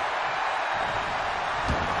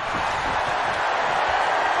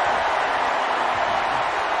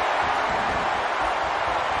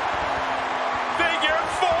 Figure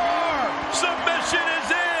four. Submission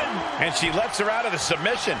is in. And she lets her out of the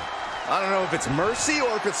submission. I don't know if it's mercy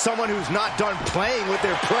or if it's someone who's not done playing with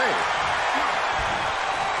their prey.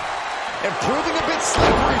 And proving a bit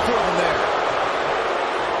slippery for them there.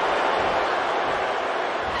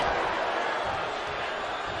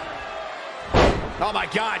 Oh, my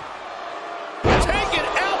God. Taking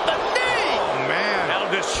out the knee. Oh, man.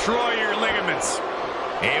 That'll destroy your ligaments.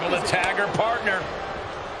 Able to tag her partner.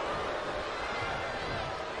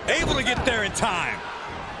 Able to get there in time.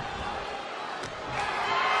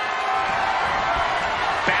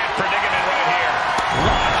 Bad predicament right here.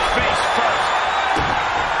 Launch face first.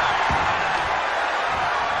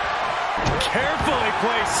 Carefully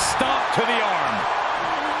placed stomp to the arm.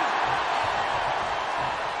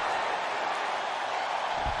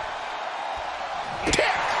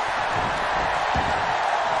 Kick.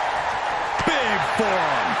 Big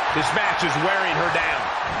forearm. This match is wearing her down.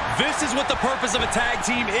 This is what the purpose of a tag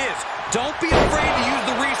team is. Don't be afraid to use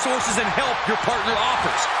the resources and help your partner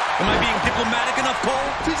offers. Am I being diplomatic enough,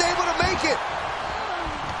 Cole? She's able to make it.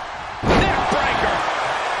 Neck breaker.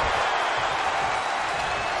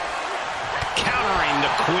 Countering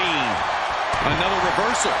the queen. Another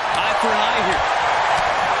reversal. Eye for an eye here.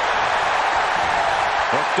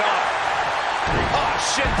 Hooked up. Oh,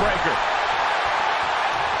 shin breaker.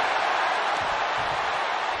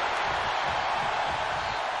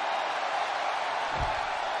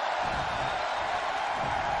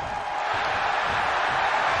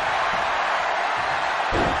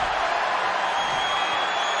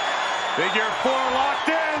 Figure four locked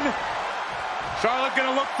in. Charlotte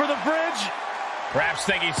gonna look for the bridge. Perhaps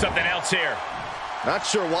thinking something else here. Not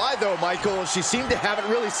sure why, though, Michael. She seemed to have it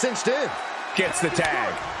really cinched in. Gets the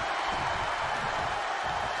tag.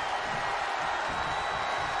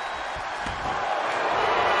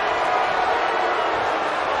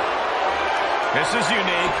 This is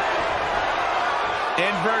unique.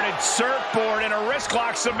 Inverted surfboard and a wrist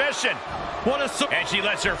lock submission. And she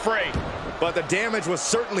lets her free. But the damage was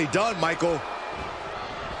certainly done, Michael.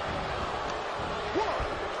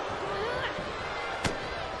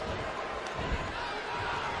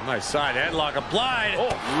 Nice side headlock applied. Oh,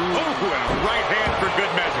 and a right hand for good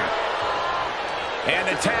measure. And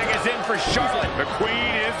the tag is in for Charlotte. The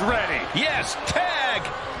Queen is ready. Yes, tag.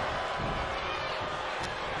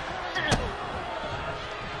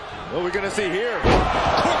 What are we going to see here?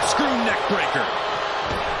 Corkscrew neck breaker.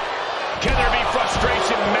 Can there be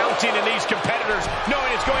frustration mounting in these competitors,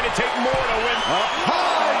 knowing it's going to take more to win?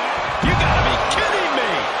 You gotta be kidding me.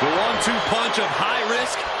 The 1-2 punch of high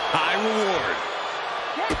risk, high reward.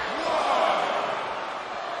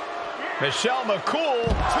 Michelle McCool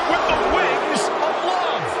with the wings of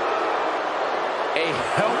love. A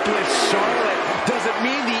helpless Charlotte doesn't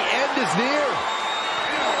mean the end is near.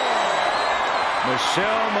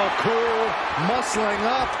 Michelle McCool muscling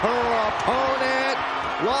up her opponent,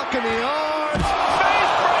 locking the arms.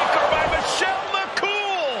 Facebreaker by Michelle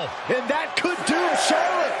McCool. And that could doom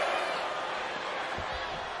Charlotte.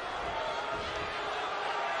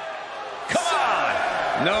 Come on.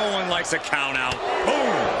 No one likes a count out.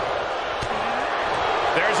 Boom.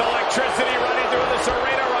 There's electricity running through this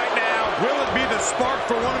arena right now. Will it be the spark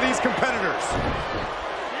for one of these competitors?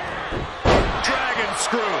 Dragon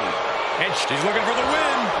screw. And she's looking for the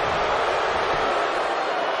win.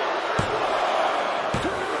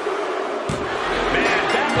 Man,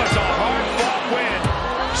 that was a hard-fought win.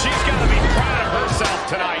 She's got to be proud of herself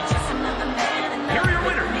tonight. Here are your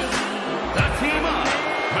winners. The team of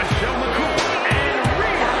Michelle McCool and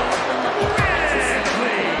Rhea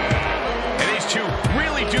Ripley. And these two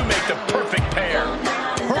really do make the perfect pair.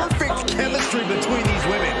 Perfect chemistry between these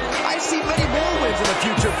women. I see many more wins in the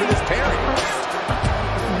future for this pairing.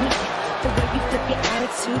 The way you flip your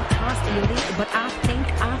attitude constantly, but I think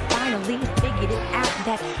I finally figured it out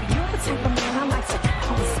that you're the type of man I like to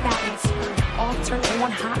call a spouse. All turn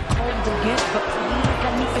on hot, cold again, but please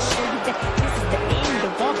let me assure you that this is the end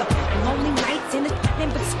of all the lonely nights in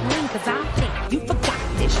between, cause I think you forgot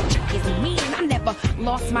this chick is mean. I never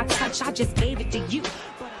lost my touch, I just gave it to you.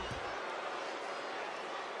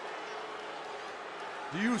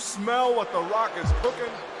 Do you smell what The Rock is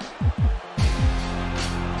cooking?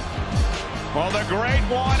 Well, the Great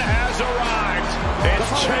One has arrived.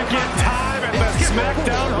 It's check-in time at the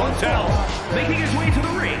SmackDown Hotel. Making his way to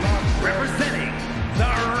the ring, representing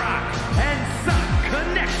The Rock and Sun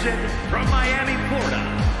Connection from Miami, Florida.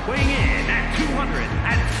 Weighing in at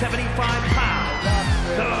 275 pounds,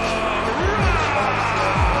 The Rock!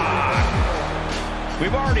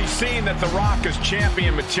 We've already seen that The Rock is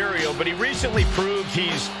champion material, but he recently proved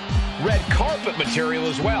he's red carpet material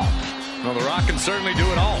as well. Well, The Rock can certainly do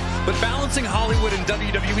it all, but balancing Hollywood and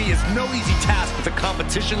WWE is no easy task with a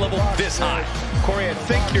competition level this high. Corey, I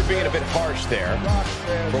think you're being a bit harsh there.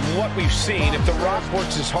 From what we've seen, if The Rock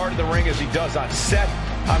works as hard in the ring as he does on set,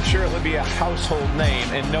 I'm sure he'll be a household name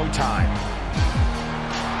in no time.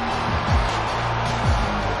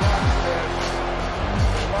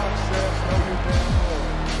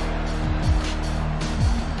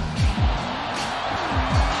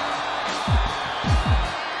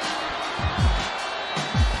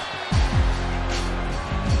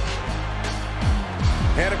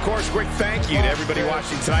 And, of course, quick thank you to everybody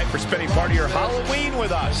watching tonight for spending part of your Halloween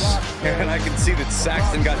with us. And I can see that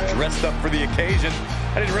Saxton got dressed up for the occasion.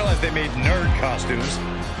 I didn't realize they made nerd costumes.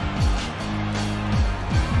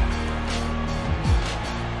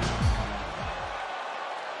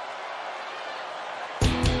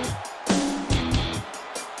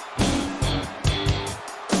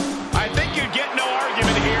 I think you'd get no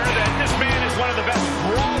argument here that this man is one of the best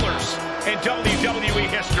brawlers in WWE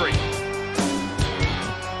history.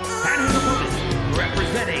 And his opponent,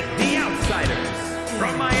 representing the Outsiders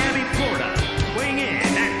from Miami, Florida, weighing in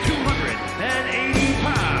at 280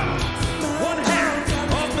 pounds, one half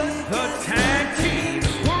of the Tag Team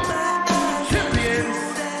World Champions,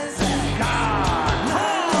 Scott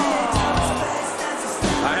Hall.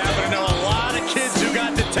 I happen to know a lot of kids who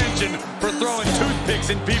got detention for throwing toothpicks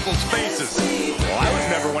in people's faces. Well, I was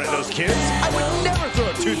never one of those kids. I would never throw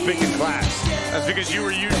a toothpick in class. That's because you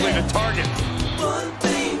were usually the target.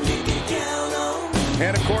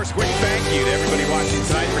 And, of course, quick thank you to everybody watching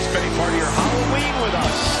tonight for spending part of your Halloween with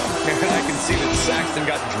us. Man, I can see that Saxton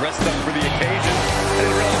got dressed up for the occasion. I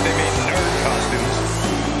didn't realize they made nerd costumes.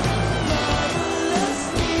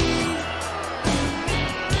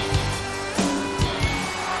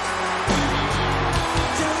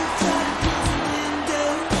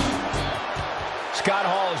 Scott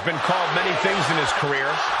Hall has been called many things in his career.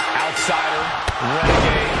 Outsider,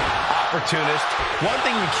 renegade, opportunist. One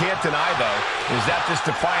thing you can't deny, though, is that this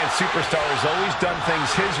defiant superstar has always done things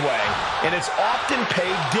his way, and it's often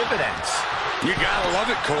paid dividends. You gotta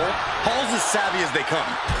love it, Cole. Hall's as savvy as they come,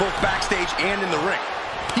 both backstage and in the ring.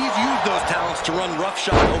 He's used those talents to run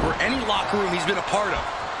roughshod over any locker room he's been a part of.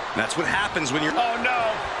 That's what happens when you're... Oh,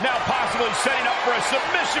 no. Now possibly setting up for a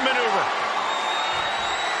submission maneuver.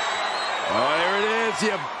 Oh, there it is.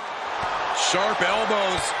 You sharp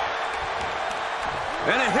elbows.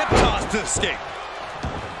 And a hip toss to escape.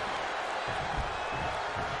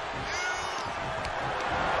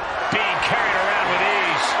 Being carried around with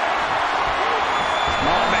ease.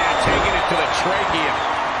 Oh, man, taking it to the trachea.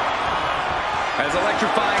 As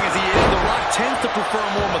electrifying as he is, The Rock tends to prefer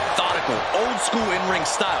a more methodical, old-school in-ring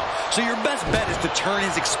style. So your best bet is to turn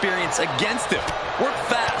his experience against him. Work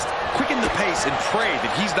fast, quicken the pace, and pray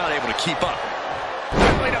that he's not able to keep up.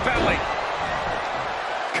 Belly to belly.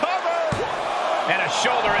 Cover! And a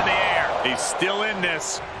shoulder in the air. He's still in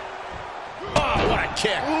this. Oh, what a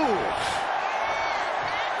kick. Ooh.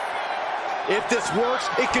 If this works,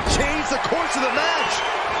 it could change the course of the match.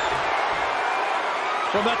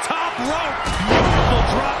 From the top rope, beautiful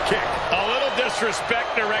drop kick. A little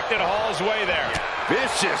disrespect directed Hall's way there.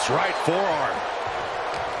 Vicious right forearm.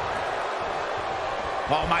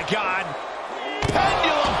 Oh, my God.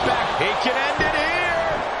 Pendulum back. He can end it here.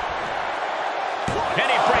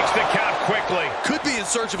 And he breaks the count quickly. Could be in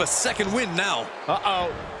search of a second win now.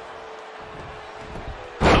 Uh-oh.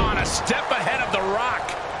 On a step ahead of The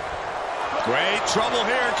Rock. Great trouble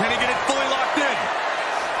here. Can he get it fully locked in?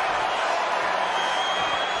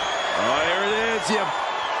 Oh, there it is. You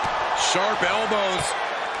sharp elbows.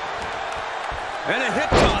 And a hip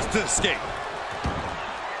toss to escape.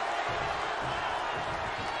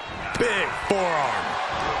 Big forearm.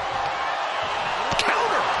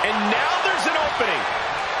 Counter. And now there's an opening.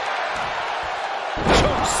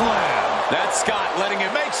 Choke slam. That's Scott letting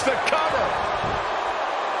it. Makes the cover.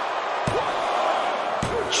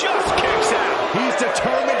 Just kicks out. He's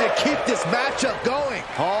determined to keep this matchup going.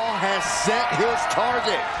 Hall has set his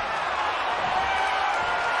target.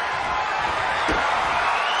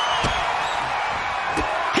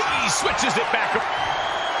 He switches it back.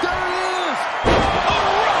 There it is. A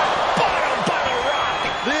rock bottom by The Rock.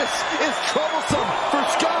 This is troublesome for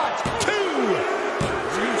Scott. 2.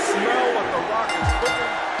 You smell what The Rock is cooking?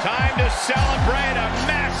 Time to celebrate a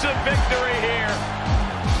massive victory here.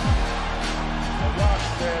 The Rock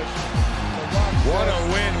says. The Rock says. What a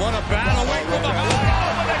win. What a battle. Wait for the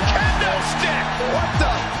Oh, with a kendo stick. What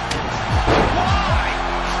the? Why?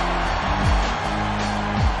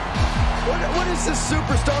 What is this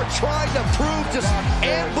superstar trying to prove? Just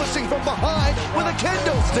ambushing from behind with a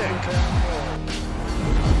kendo stick.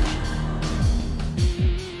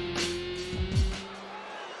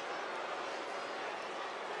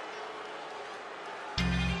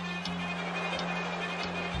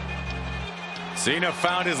 Cena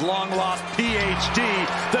found his long-lost PhD.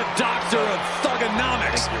 The doctor of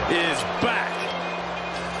thugonomics is back.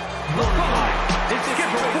 The spotlight is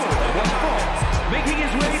scheduled for one fall, making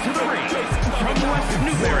his way to the ring from West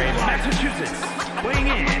Newbury, Massachusetts, weighing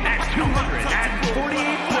in at 248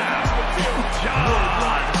 pounds,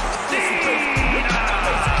 John Cena.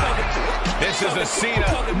 This is a Cena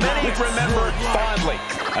many remember fondly.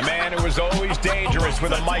 A man who was always dangerous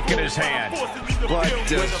with a mic in his hand. But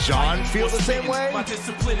does John feel the same way?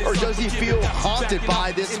 Or does he feel haunted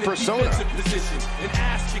by this persona? An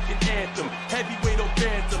ass-kicking anthem, heavyweight or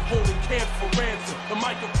bantam, holding camp for ransom, the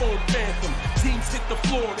microphone phantom, teams hit the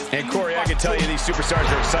floor. And Corey, I can tell you these superstars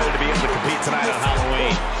are excited to be able to compete tonight on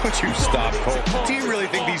Halloween. Would you stop, Cole? Do you really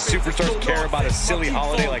think these superstars care about a silly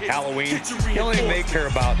holiday like Halloween? The only thing they care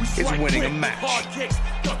about is winning a match.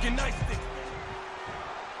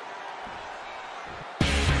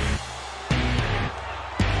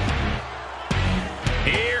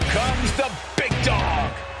 Here comes the big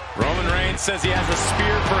dog. Roman Reigns says he has a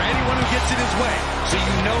spear for anyone who gets in his way. So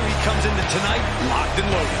you know he comes into tonight locked and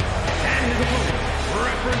loaded. And his opponent,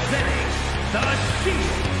 representing the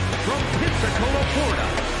Shield from Pensacola, Florida,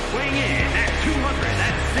 weighing in at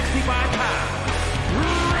 265 pounds,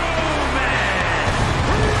 Roman Reigns!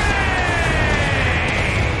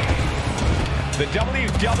 The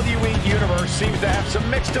WWE Universe seems to have some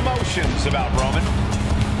mixed emotions about Roman.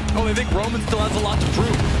 Oh, they think Roman still has a lot to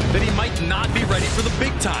prove, that he might not be ready for the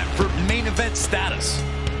big time, for main event status.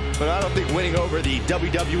 But I don't think winning over the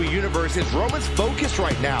WWE Universe is Roman's focus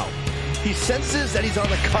right now. He senses that he's on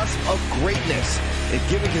the cusp of greatness and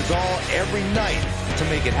giving his all every night to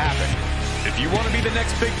make it happen. If you want to be the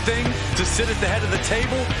next big thing, to sit at the head of the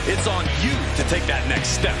table, it's on you to take that next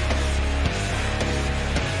step.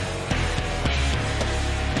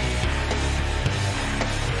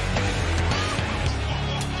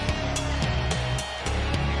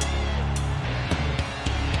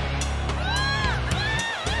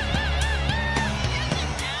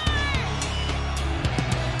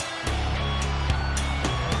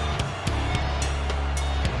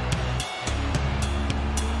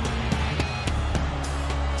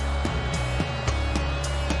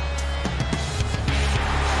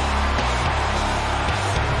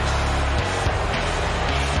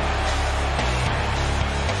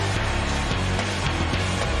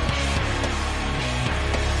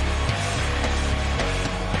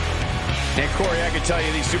 And Corey, I can tell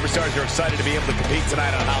you these superstars are excited to be able to compete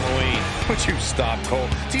tonight on Halloween. Would you stop, Cole?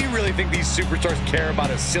 Do you really think these superstars care about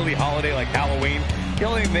a silly holiday like Halloween? The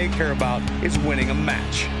only thing they care about is winning a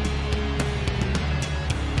match.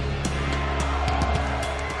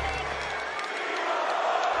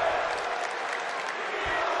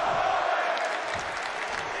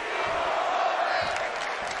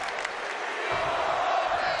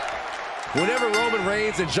 Whenever Roman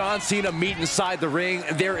Reigns and John Cena meet inside the ring,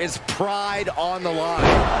 there is pride on the line.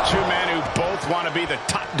 Two men who both want to be the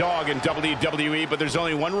top dog in WWE, but there's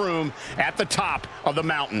only one room at the top of the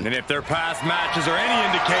mountain. And if their past matches are any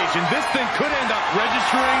indication, this thing could end up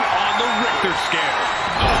registering on the Richter scale.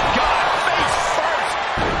 Oh, God, face first!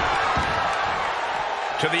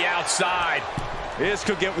 To the outside. This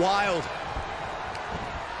could get wild.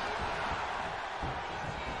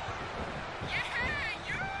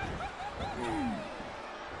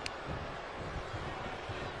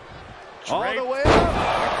 All the way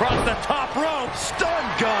up. Across the top rope. Stun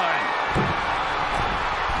gun.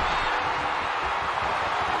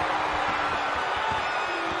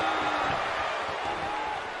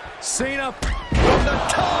 Cena from the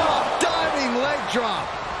top. Diving leg drop.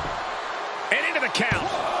 And into the count.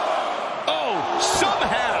 Oh,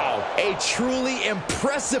 somehow. A truly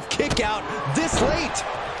impressive kick out this late.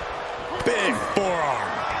 Big forearm.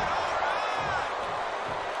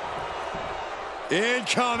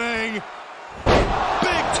 Incoming.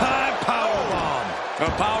 Big-time powerbomb. A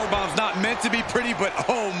powerbomb's not meant to be pretty, but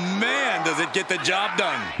oh man, does it get the job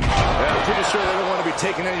done. Yeah, I'm pretty sure they don't want to be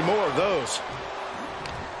taking any more of those.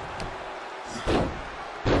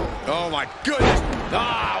 Oh my goodness.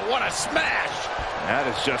 Ah, what a smash. That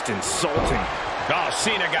is just insulting. Oh,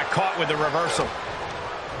 Cena got caught with the reversal.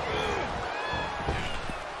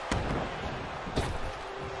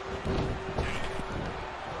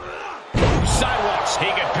 Sidewalks. He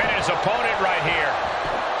can pin his opponent right here.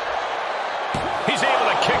 He's able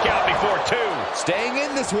to kick out before two. Staying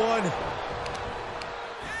in this one.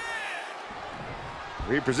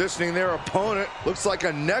 Repositioning their opponent. Looks like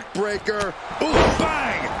a neck breaker. Ooh,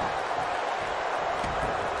 bang!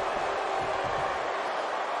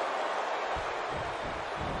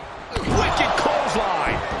 Wicked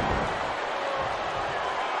clothesline.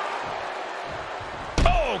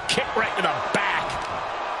 Oh, kick right to the back.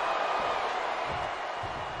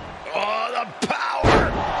 Oh, the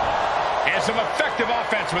power. And some effective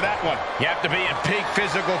offense with that one. You have to be in peak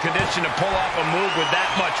physical condition to pull off a move with that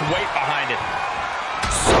much weight behind it.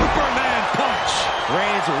 Superman punch.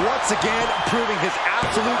 Reigns once again proving his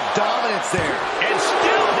absolute dominance there. And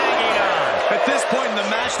still hanging on. At this point in the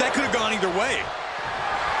match, that could have gone either way.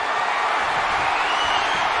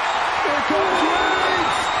 Here comes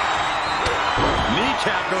Reigns.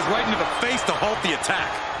 Kneecap goes right into the face to halt the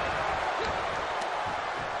attack.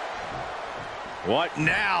 What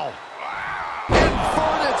now?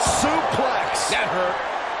 Inverted suplex. That hurt.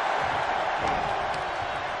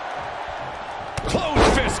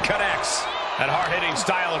 Closed fist connects. That hard-hitting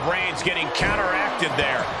style of Reigns getting counteracted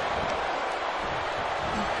there.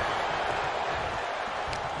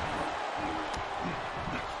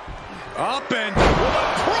 Up and with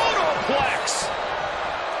a protoplex.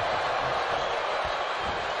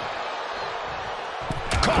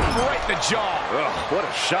 Caught him right in the jaw. Ugh, what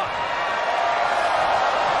a shot.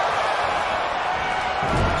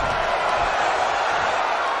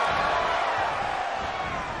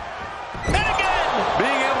 And again.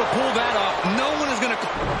 Being able to pull that off, no one is going to...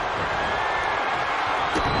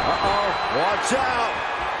 Uh-oh, watch out.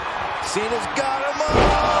 Cena's got him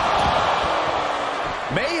up.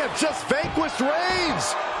 May have just vanquished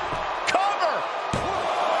Reigns. Cover.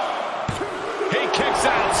 He kicks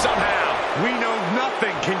out somehow. We know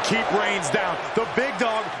nothing can keep Reigns down. The big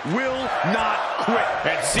dog will not quit.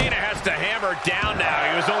 And Cena has to hammer down now.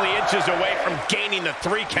 He was only inches away from gaining the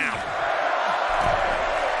 3 count.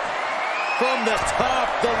 From the top,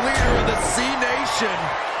 the leader of the C Nation.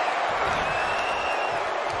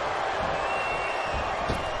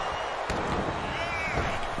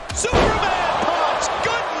 Superman punch.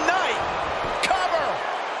 Good night. Cover.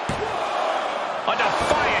 A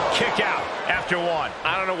defiant kick out after 1.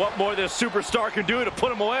 I don't know what more this superstar can do to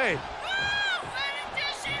put him away.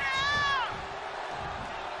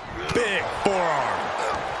 Big forearm.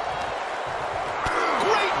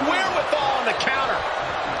 Great wherewithal on the counter.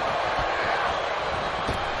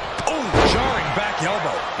 Oh, jarring back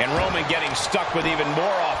elbow. And Roman getting stuck with even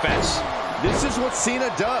more offense. This is what Cena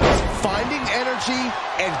does, finding energy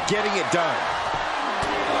and getting it done.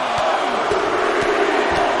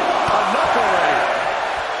 A knuckle raise.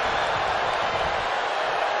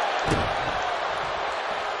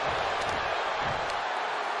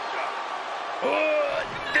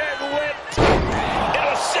 Deadlift.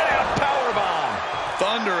 It'll set out powerbomb.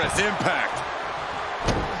 Thunderous impact.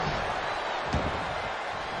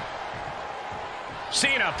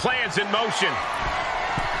 Cena plans in motion.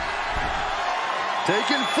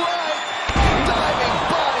 Taking flight. Diving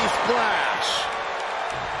body splash.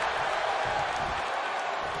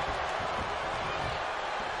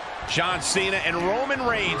 John Cena and Roman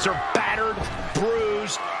Reigns are battered,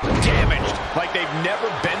 bruised, damaged like they've never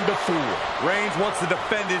been before. Reigns wants to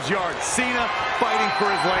defend his yard. Cena fighting for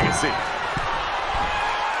his legacy.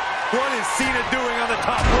 What is Cena doing on the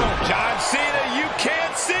top rope? John Cena, you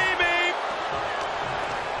can't see me.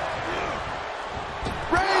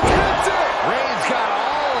 Reigns hits it. Reigns got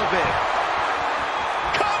all of it.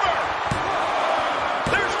 Cover.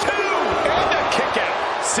 There's 2. And a kick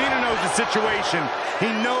out. Cena knows the situation. He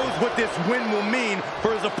knows what this win will mean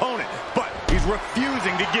for his opponent, but he's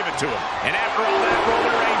refusing to give it to him. And after all that,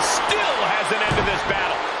 Roman Reigns still has an end to this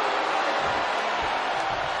battle.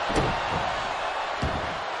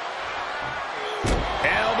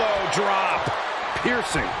 Elbow drop.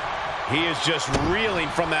 Piercing. He is just reeling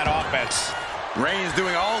from that offense. Reigns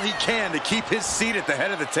doing all he can to keep his seat at the head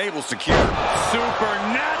of the table secure.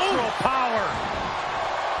 Supernatural power.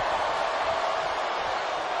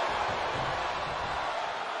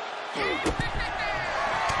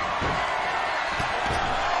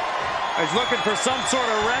 He's looking for some sort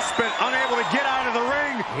of respite, unable to get out of the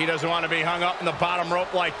ring. He doesn't want to be hung up in the bottom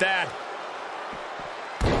rope like that.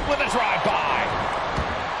 With a drive-by.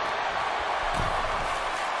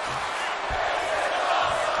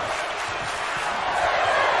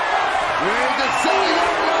 Reigns is setting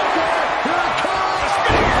up now. Here it comes.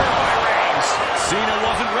 Spear by Reigns. Cena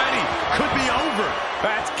wasn't ready. Could be over.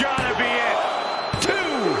 That's gotta be it. 2.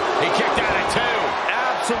 He kicked out at 2.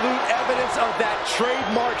 Absolute evidence of that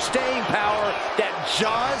trademark staying power that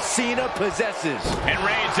John Cena possesses. And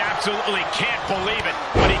Reigns absolutely can't believe it,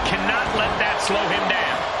 but he cannot let that slow him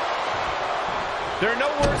down. There are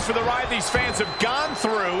no words for the ride these fans have gone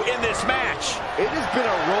through in this match. It has been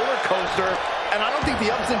a roller coaster, and I don't think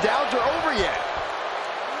the ups and downs are over yet.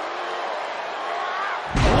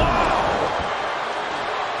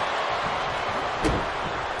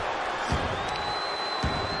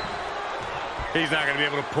 He's not going to be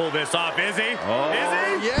able to pull this off, is he? Oh, is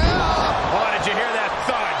he? Yeah. Oh, did you hear that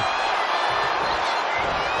thud?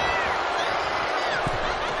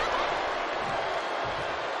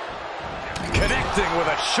 Connecting with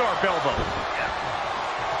a sharp elbow.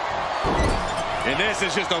 And this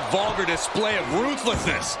is just a vulgar display of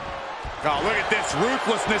ruthlessness. Oh, look at this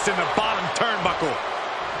ruthlessness in the bottom turnbuckle.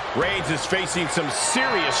 Reigns is facing some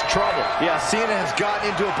serious trouble. Yeah, Cena has gotten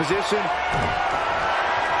into a position.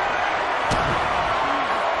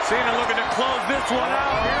 Cena looking to close this one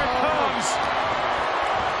out. Here it comes.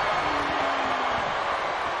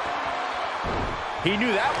 He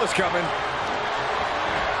knew that was coming.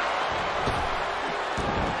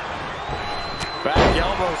 Back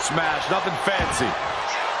elbow smash, nothing fancy.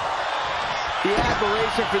 The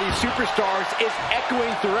admiration for these superstars is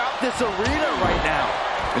echoing throughout this arena right now.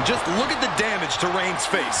 And just look at the damage to Reigns'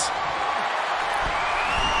 face.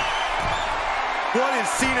 What is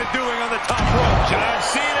Cena doing on the top rope? John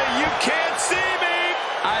Cena, you can't see me.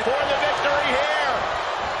 For the victory here.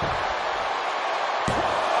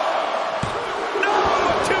 No,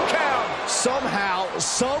 2 count. Somehow,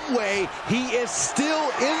 some way, he is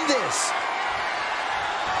still in this.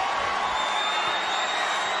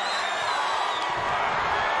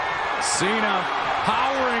 Cena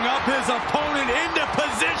powering up his opponent into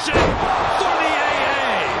position for the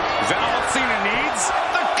AA. Is that all Cena needs?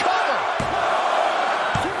 The cover.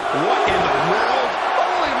 What in the world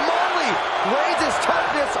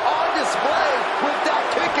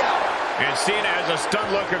And Cena has a stunned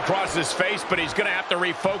look across his face, but he's going to have to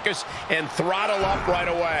refocus and throttle up right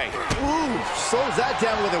away. Ooh, slows that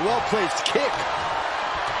down with a well-placed kick.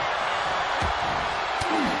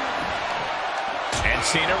 And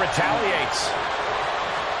Cena retaliates.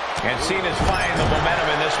 And Cena's finding the momentum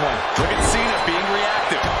in this one. Look at Cena being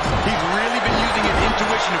reactive. He's really been using his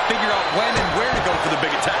intuition to figure out when and where to go for the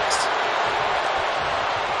big attacks.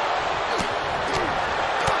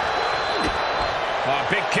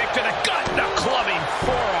 Big kick to the gut and a clubbing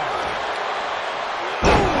forearm.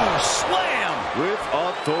 Ooh, slam! With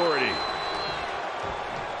authority.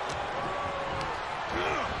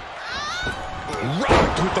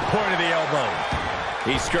 Rocked with the point of the elbow.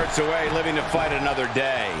 He skirts away, living to fight another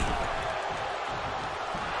day.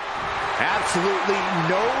 Absolutely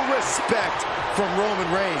no respect from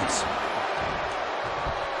Roman Reigns.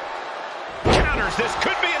 Counters, this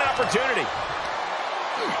could be an opportunity.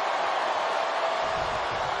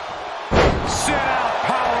 Sit out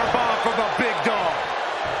powerbomb from the big dog.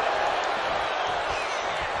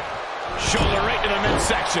 Shoulder right to the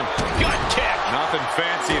midsection. Gut kick. Nothing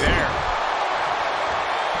fancy there.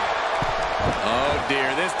 Oh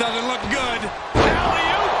dear, this doesn't look good.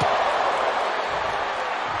 Alley-oop.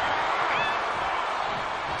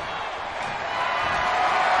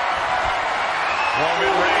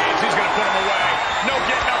 Roman Reigns, he's going to put him away. No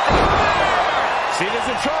getting up from there. Cena's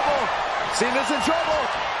in trouble. Cena's in trouble.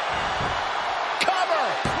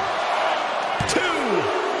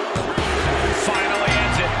 Finally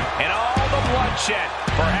ends it, and all the bloodshed,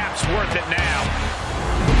 perhaps worth it now.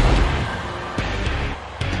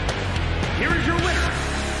 Here is your winner,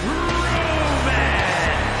 Roman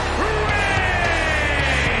Reigns.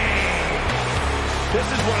 This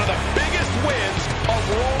is one of the biggest wins of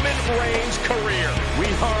Roman Reigns' career. We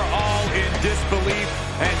are all in disbelief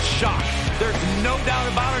and shock. There's no doubt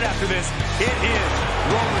about it after this. It is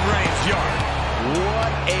Roman Reigns' yard.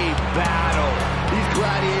 What a battle. These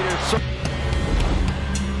gladiators.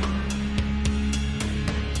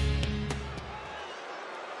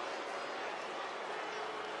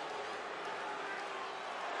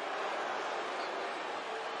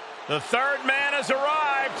 The third man has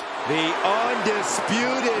arrived. The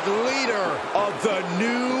undisputed leader of the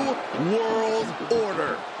New World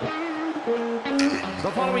Order.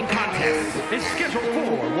 The following contest is scheduled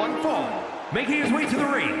for one fall. Making his way to the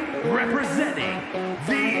ring, representing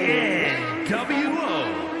the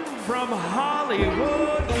NWO from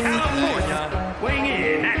Hollywood, California, weighing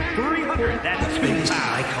in at 302 pounds.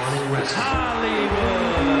 Iconic wrestler.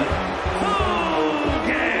 Hollywood Hogan.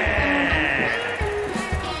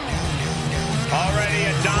 Already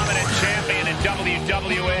a dominant champion in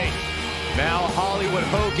WWE. Now Hollywood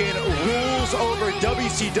Hogan rules over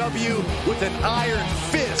WCW with an iron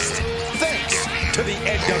fist, thanks to the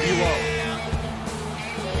NWO.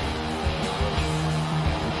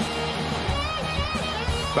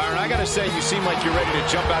 Byron, I gotta say, you seem like you're ready to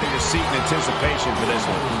jump out of your seat in anticipation for this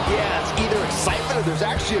one. Yeah, it's either excitement or there's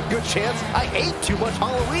actually a good chance I ate too much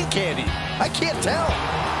Halloween candy. I can't tell.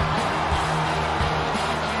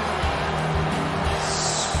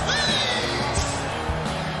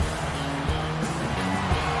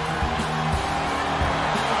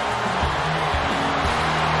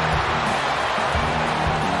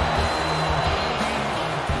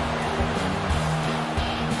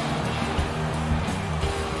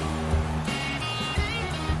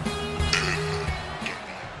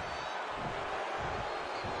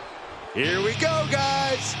 Here we go,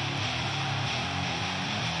 guys.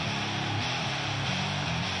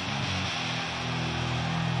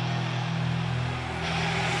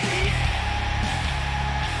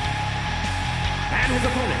 And his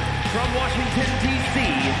opponent from Washington, D.C.,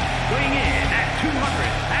 weighing in at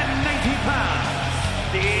 290 pounds,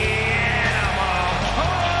 the Animal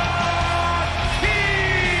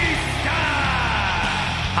Batista!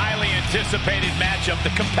 Highly anticipated matchup.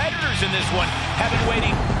 The competitors in this one have been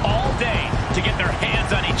waiting all day to get their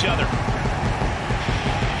hands on each other.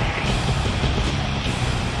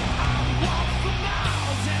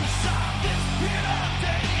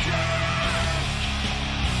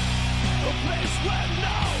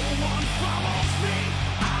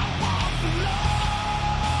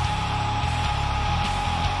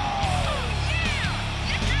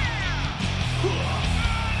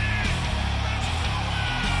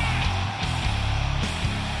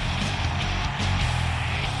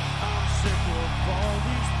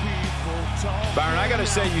 Byron, I gotta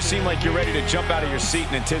say, you seem like you're ready to jump out of your seat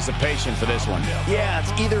in anticipation for this one. Yeah, it's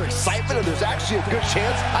either excitement or there's actually a good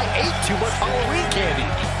chance I ate too much Halloween candy.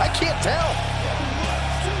 I can't tell.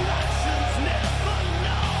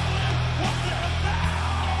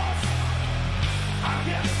 I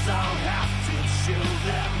get so happy.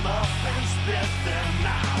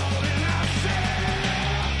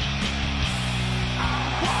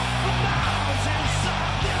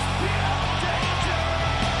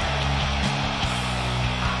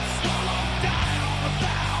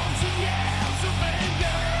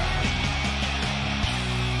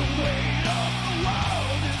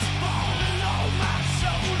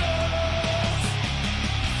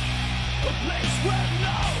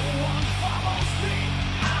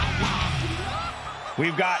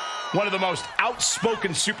 We've got one of the most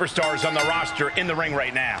outspoken superstars on the roster in the ring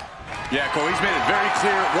right now. Yeah, Cole, he's made it very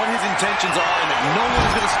clear what his intentions are and that no one's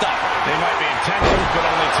going to stop him. They might be intentions, but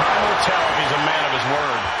only time will tell if he's a man of his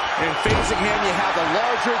word. And facing him, you have the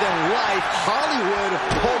larger-than-life Hollywood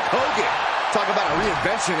Hulk Hogan. Talk about a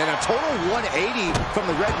reinvention and a total 180 from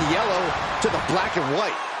the red and yellow to the black and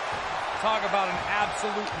white. Talk about an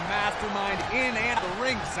absolute mastermind in and the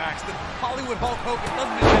ring, Saxton. Hollywood Hulk Hogan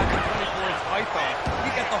doesn't just have the 24's python.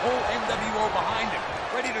 He got the whole NWO behind him,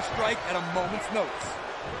 ready to strike at a moment's notice.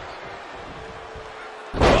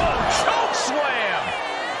 Oh, choke slam!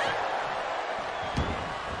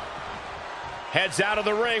 Heads out of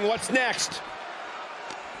the ring. What's next?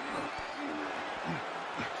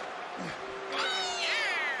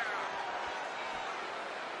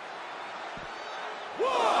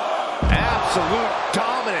 Absolute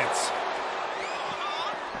dominance.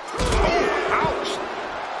 Oh, ouch!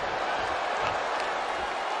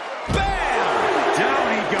 Bam! Down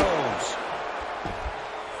he goes.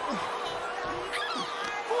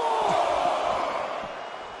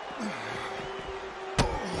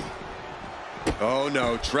 Oh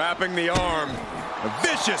no, trapping the arm.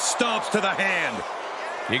 Vicious stomps to the hand.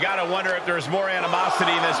 You gotta wonder if there's more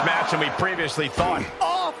animosity in this match than we previously thought.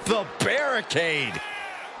 Off the barricade.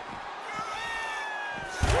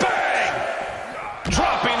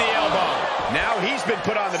 Dropping the elbow. Now he's been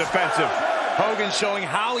put on the defensive. Hogan showing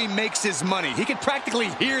how he makes his money. He can practically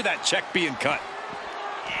hear that check being cut.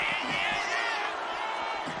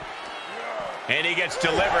 And he gets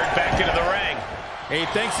delivered back into the ring. He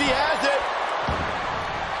thinks he has it.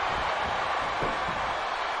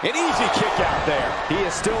 An easy kick out there. He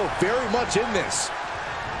is still very much in this.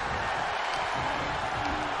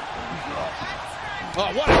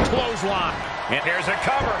 Oh, what a clothesline. And here's a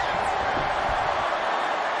cover.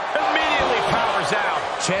 Immediately powers out.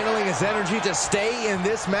 Channeling his energy to stay in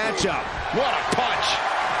this matchup. What a punch.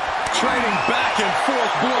 Trading back and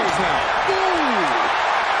forth blows now. Ooh.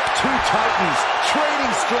 Two titans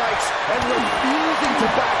trading strikes and refusing to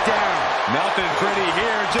back down. Nothing pretty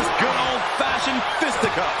here, just good old-fashioned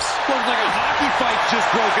fisticuffs. Looks like a hockey fight just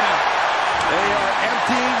broken out. They are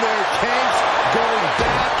emptying their tanks, going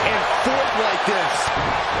back and forth like this.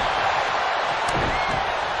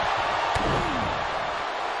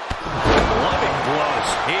 Loving blows.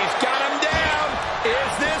 He's got him down.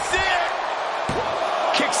 Is this it?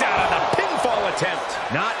 Kicks out on the pinfall attempt.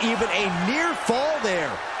 Not even a near fall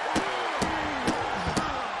there.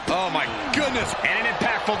 Oh, my goodness. And an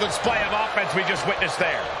impactful display of offense we just witnessed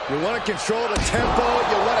there. You want to control the tempo.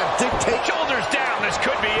 You want to dictate. Shoulders down. This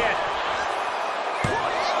could be it.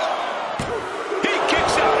 He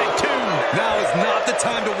kicks out at 2. Now is not the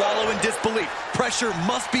time to wallow in disbelief. Pressure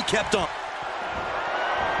must be kept on.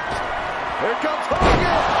 Here comes Hogan.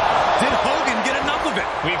 Did Hogan get enough of it?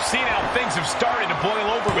 We've seen how things have started to boil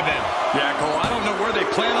over with him. Yeah, Cole, I don't know where they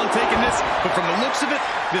plan on taking this, but from the looks of it,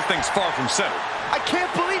 this thing's far from settled. I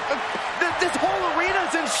can't believe this whole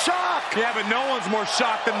arena's in shock. Yeah, but no one's more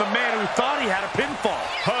shocked than the man who thought he had a pinfall.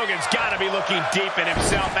 Hogan's got to be looking deep in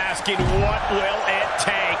himself, asking what will it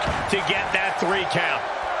take to get that 3 count.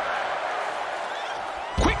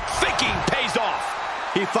 Quick thinking pays off.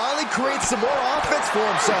 He finally creates some more offense for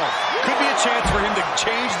himself. Could be a chance for him to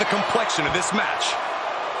change the complexion of this match.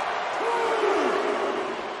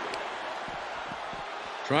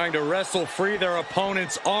 Trying to wrestle free their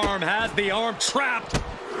opponent's arm, has the arm trapped.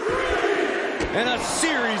 And a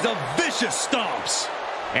series of vicious stomps.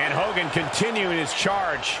 And Hogan continuing his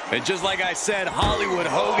charge. And just like I said, Hollywood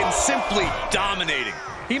Hogan simply dominating.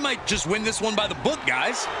 He might just win this one by the book,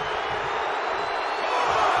 guys.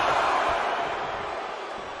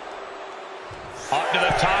 Up to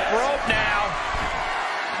the top rope now.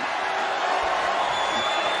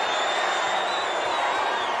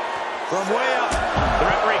 From way up, the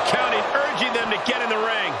referee counting, urging them to get in the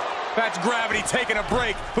ring. That's gravity taking a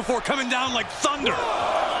break before coming down like thunder.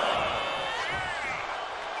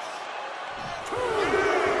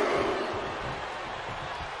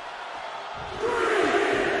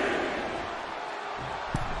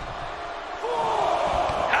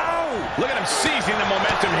 Look at him seizing the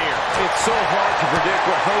momentum here. It's so hard to predict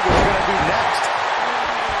what Hogan's going to do next.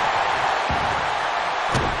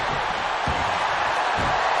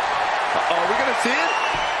 Are we going to see it?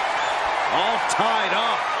 All tied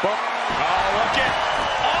up. Oh, look at.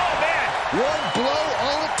 Oh, man. One blow,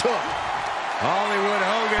 all it took. Hollywood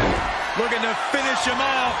Hogan looking to finish him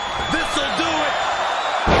off. This'll do it.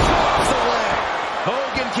 Drops the leg.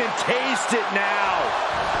 Hogan can taste it now.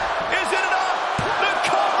 Is it enough? The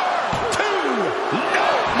cover. 2. No,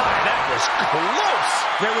 my, that was close.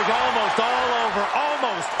 It was almost all over,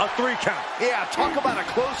 almost a 3 count. Yeah, talk about a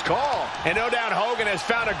close call. And no doubt Hogan has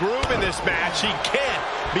found a groove in this match. He can't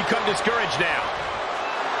become discouraged now.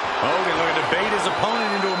 Hogan looking to bait his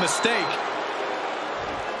opponent into a mistake.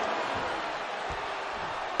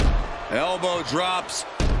 Elbow drops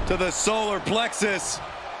to the solar plexus.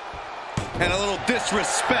 And a little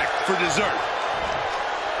disrespect for dessert.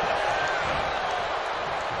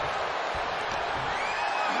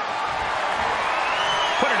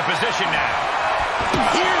 Put into position now.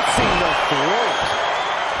 Piercing the throat.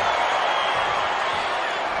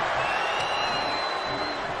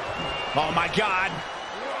 Oh, my God.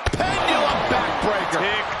 Pendulum backbreaker.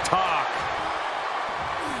 Tick-tock.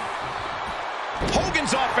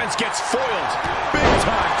 Hogan's offense gets foiled.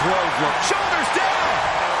 Big-time Grove look. Shoulders down.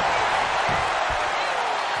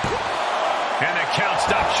 And the count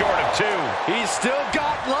stopped short of 2. He's still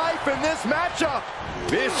got life in this matchup.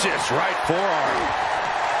 Vicious right forearm.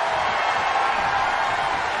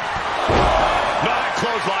 No, that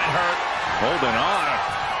clothesline hurt. Holding on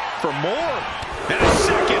for more. And a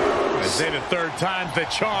second. I say the 3rd time's the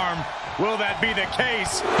charm. Will that be the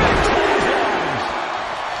case?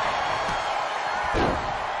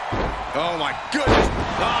 Oh, my goodness.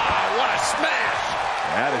 Ah, what a smash.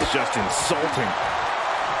 That is just insulting.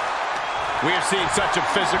 We are seeing such a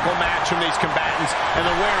physical match from these combatants, and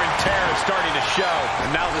the wear and tear is starting to show. And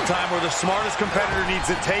now's the time where the smartest competitor needs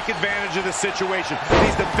to take advantage of the situation. He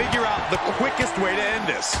needs to figure out the quickest way to end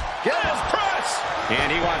this. Yes, press! And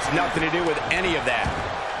he wants nothing to do with any of that.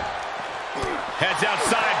 Heads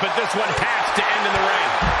outside, but this one has to end in the ring.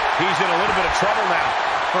 He's in a little bit of trouble now.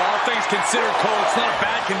 For all things considered, Cole, it's not a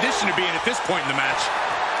bad condition to be in at this point in the match.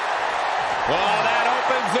 Well, that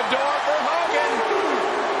opens the door for Hogan.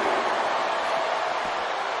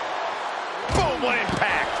 Boom, what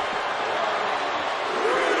impact.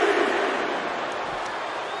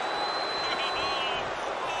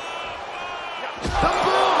 The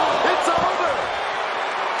boom! It's over!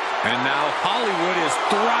 And now Hollywood is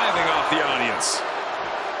thriving off the audience.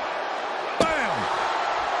 Bam!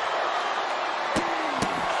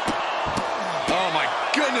 Oh, my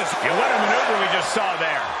goodness. And what a maneuver we just saw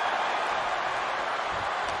there.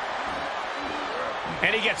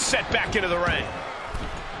 And he gets set back into the ring.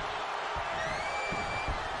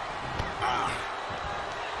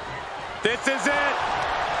 This is it!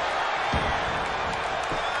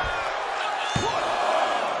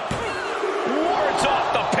 Wards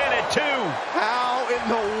off the pin at 2. How in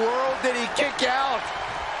the world did he kick out?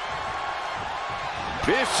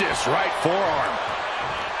 Vicious right forearm.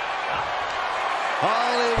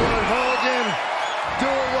 Hollywood Hogan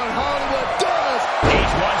doing what Hollywood does.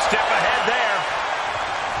 He's one step ahead there.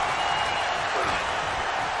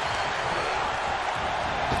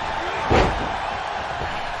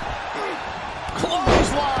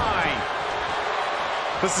 Clothesline.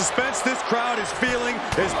 The suspense this crowd is feeling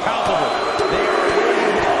is palpable. They are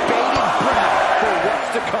waiting with bated breath for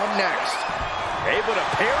what's to come next. Able to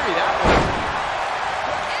parry that one.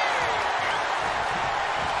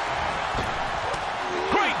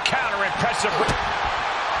 Great counter, impressive.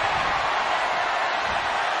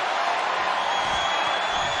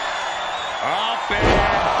 Up and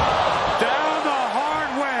down the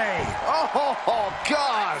hard way. Oh,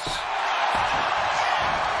 gosh.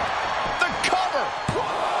 The cover.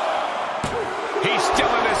 He's still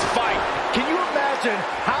in this fight. Can you imagine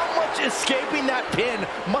how much escaping that pin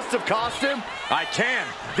must have cost him? I can.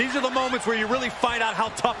 These are the moments where you really find out how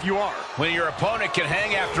tough you are. When your opponent can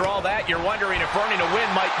hang after all that, you're wondering if earning a win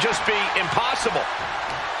might just be impossible.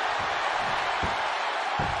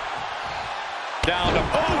 Down to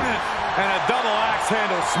opponent and a double axe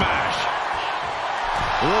handle smash.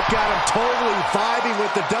 Look at him totally vibing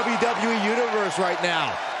with the WWE Universe right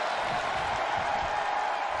now.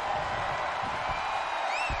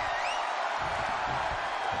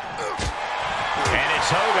 And it's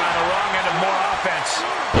Hogan on the wrong end of more offense.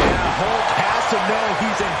 Yeah, Hulk has to know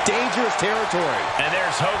he's in dangerous territory. And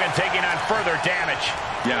there's Hogan taking on further damage.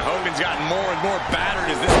 Yeah, Hogan's gotten more and more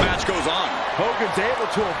battered as this match goes on. Hogan's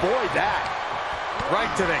able to avoid that.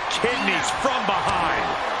 Right to the kidneys from behind.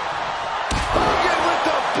 Hogan with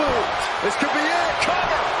the boot. This could be it.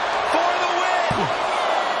 Cover for the win.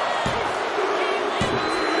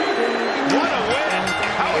 What a win.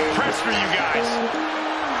 How impressed were you guys?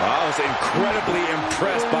 I was incredibly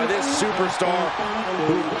impressed by this superstar.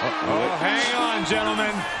 Oh, hang on,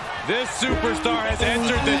 gentlemen. This superstar has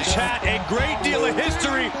entered the chat. A great deal of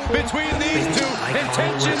history between these two, and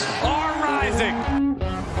tensions are rising.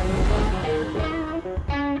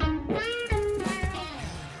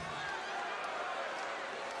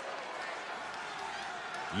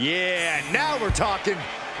 Yeah, now we're talking.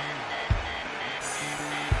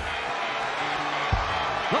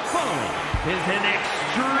 The following is an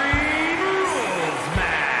Extreme Rules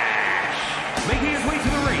match. Making his way to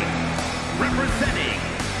the ring, representing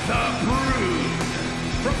the Brood.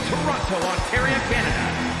 From Toronto, Ontario, Canada,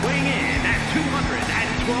 weighing in at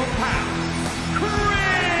 212 pounds,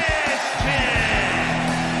 Christian.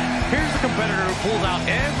 Here's a competitor who pulls out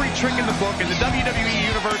every trick in the book, and the WWE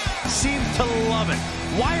Universe seems to love it.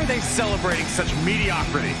 Why are they celebrating such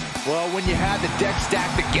mediocrity? Well, when you have the deck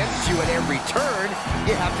stacked against you at every turn,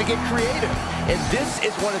 you have to get creative. And this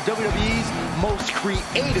is one of WWE's most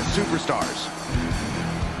creative superstars.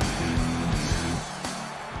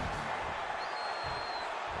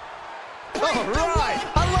 All right,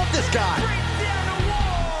 I love this guy.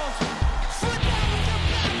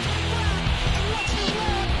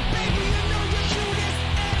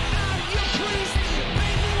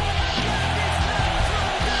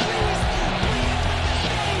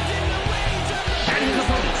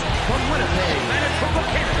 From Winnipeg, Manitoba,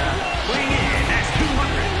 Canada, weighing in at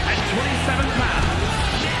 227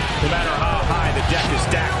 pounds. No matter how high the deck is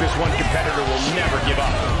stacked, this one competitor will never give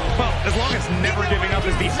up. Well, as long as never giving up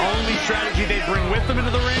is the only strategy they bring with them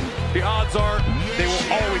into the ring, the odds are they will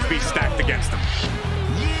always be stacked against them.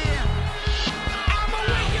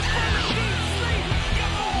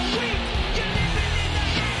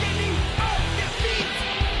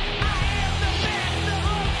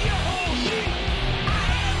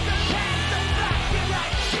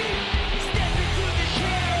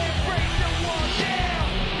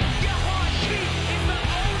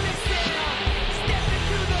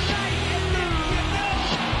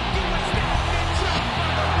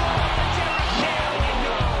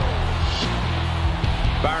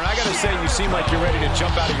 You seem like you're ready to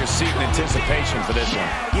jump out of your seat in anticipation for this one.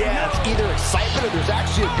 Yeah, it's either excitement or there's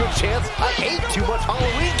actually a good chance I ate too much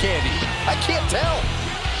Halloween candy. I can't tell.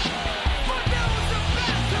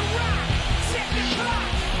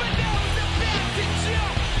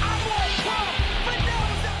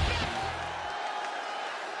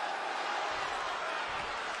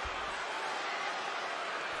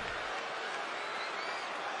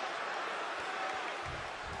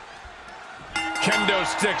 Kendo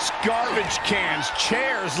sticks, garbage cans,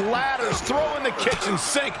 chairs, ladders, throw in the kitchen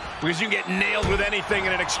sink because you can get nailed with anything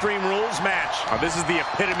in an Extreme Rules match. This is the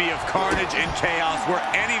epitome of carnage and chaos where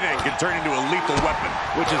anything can turn into a lethal weapon.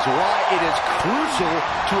 Which is why it is crucial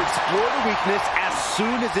to explore the weakness as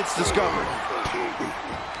soon as it's discovered.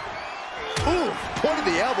 Ooh, point of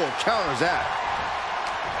the elbow counters that.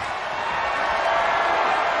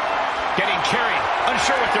 Getting carried,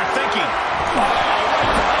 unsure what they're thinking. Oh,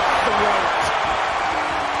 right off the ropes.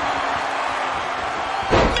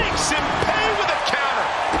 Makes him pay with a counter.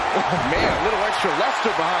 Oh, man, a little extra luster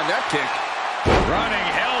behind that kick. Running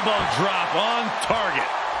elbow drop on target.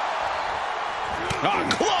 A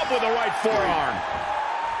club with the right forearm.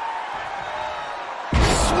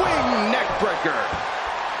 Swing neck breaker.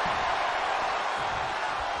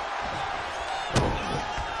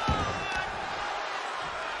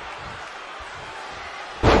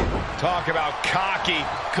 Talk about cocky,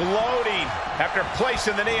 gloating after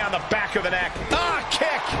placing the knee on the back of the neck. Ah,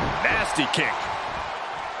 kick. Nasty kick.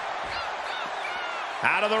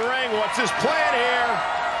 Out of the ring. What's his plan here?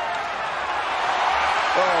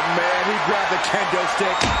 Oh, man, he grabbed the kendo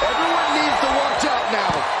stick. Everyone needs to watch out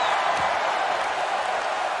now.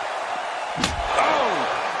 Oh!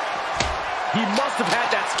 He must have had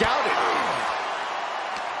that scouted.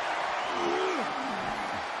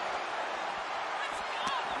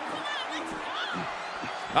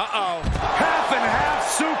 Uh-oh. Half and half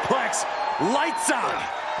suplex. Lights out.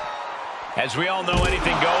 As we all know,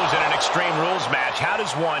 anything goes in an Extreme Rules match. How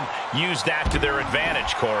does one use that to their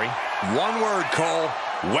advantage, Corey? One word, Cole.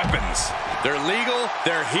 Weapons. They're legal,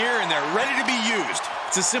 they're here, and they're ready to be used.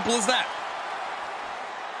 It's as simple as that.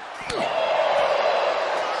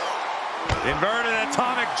 Inverted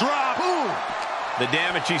atomic drop. Ooh. The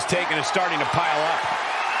damage he's taken is starting to pile up.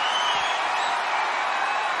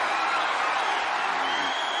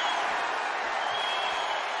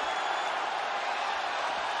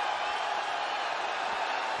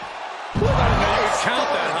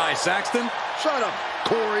 Count that high, Saxton. Shut up,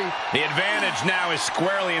 Corey. The advantage now is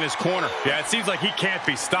squarely in his corner. Yeah, it seems like he can't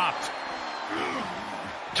be stopped.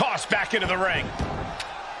 Tossed back into the ring.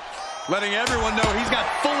 Letting everyone know he's got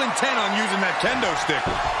full intent on using that kendo stick.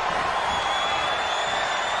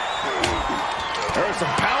 There's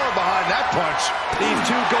some power behind that punch. These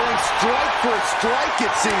two going strike for strike,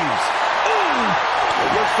 it seems. Ooh!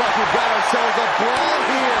 It looks like we've got ourselves a brawl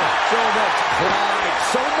here. So much pride,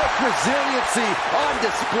 so much resiliency on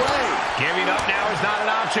display. Giving up now is not an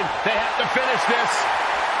option. They have to finish this.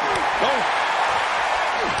 Oh.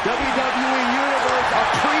 WWE Universe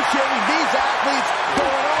appreciating these athletes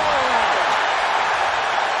going all out.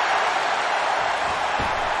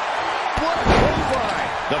 What a clothesline.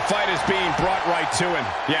 The fight is being brought right to him.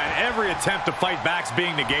 Yeah, and every attempt to fight back's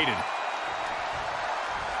being negated.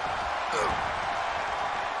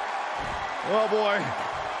 Oh, boy.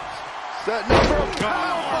 Set number of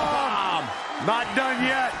powerbomb. Not done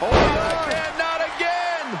yet. Oh, not again, not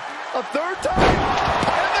again. A third time.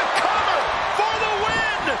 And the cover for the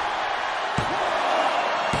win.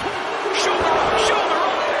 Shoulder up, shoulder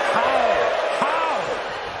up. How?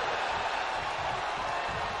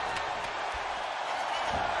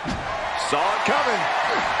 Saw it coming.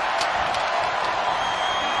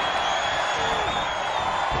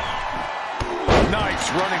 Nice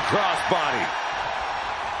running crossbody.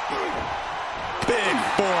 Big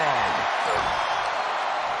forearm.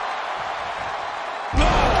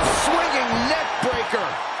 Swinging neck breaker.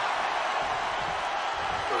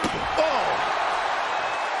 Oh.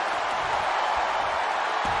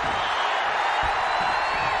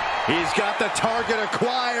 He's got the target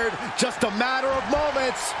acquired. Just a matter of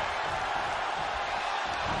moments.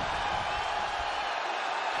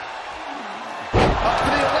 Up to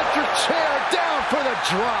the electric chair, down for the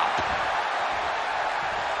drop.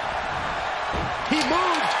 He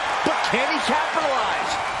moved, but can he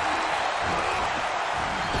capitalize?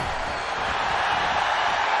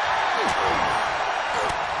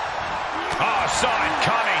 Oh, saw it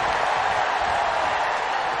coming.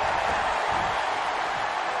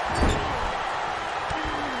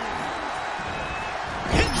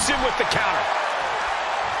 Hits him with the counter.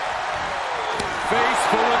 Face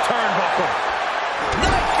full of turnbuckle.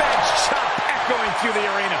 Knife edge chop echoing through the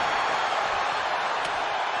arena.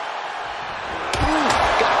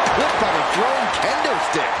 Got clipped by the thrown kendo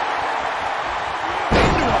stick.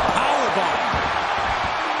 Into a powerbomb.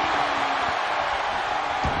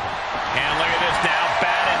 And look at this now.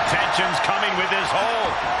 Bad intentions coming with his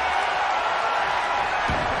hold.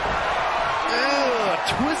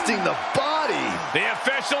 Twisting the body. The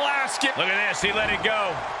official asked it. Look at this. He let it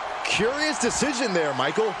go. Curious decision there,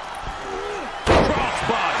 Michael.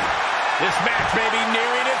 Crossbody. This match may be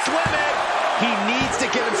nearing its limit. He needs to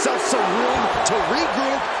get himself some room to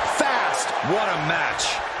regroup fast. What a match.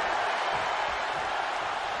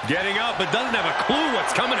 Getting up, but doesn't have a clue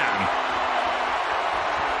what's coming at him.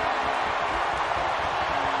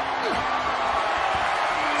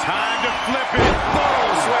 Time to flip it. Ball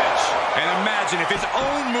switch. And imagine if his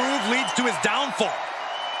own move leads to his downfall.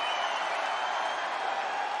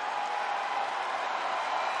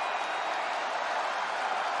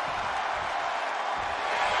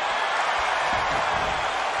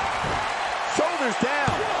 Shoulders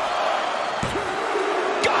down.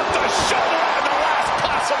 Got the shoulder in the last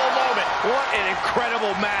possible moment. What an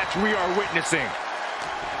incredible match we are witnessing.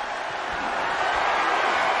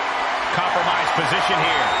 Compromised position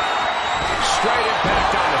here. Straight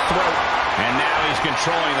impact on the throat. And now he's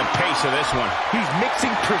controlling the pace of this one. He's mixing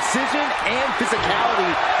precision and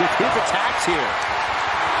physicality with his attacks here.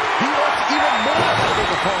 He wants even more of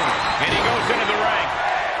his opponent. And he goes into the ring.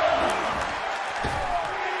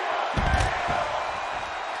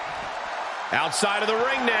 Outside of the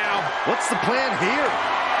ring now. What's the plan here?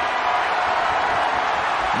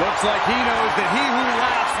 Looks like he knows that he who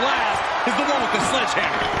laughs last is the one with the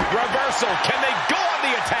sledgehammer. Reversal. Can they go on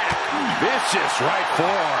the attack? Vicious right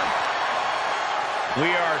forearm. We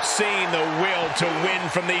are seeing the will to win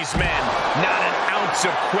from these men. Not an ounce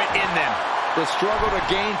of quit in them. The struggle to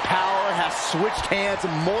gain power has switched hands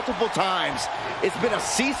multiple times. It's been a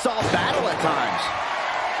seesaw battle at times.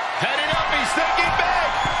 Heading up. He's thinking big.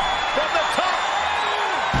 From the top.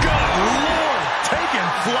 Good Lord, taking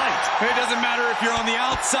flight. It doesn't matter if you're on the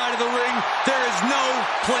outside of the ring. There is no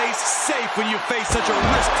place safe when you face such a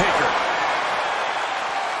risk taker.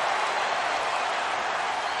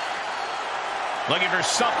 Looking for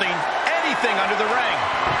something, anything under the ring.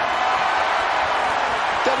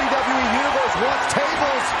 WWE Universe wants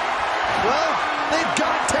tables. Well, they've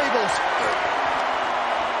got tables.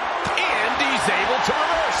 And he's able to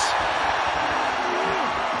reverse.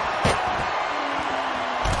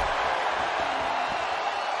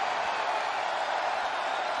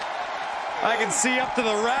 I can see up to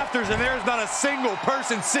the rafters, and there's not a single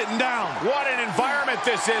person sitting down. What an environment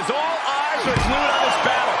this is. All eyes are glued on this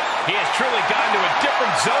battle. He has truly gone to a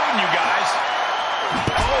different zone, you guys.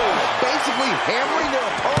 Oh, basically hammering their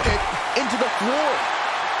opponent into the floor.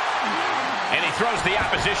 And he throws the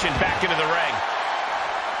opposition back into the ring.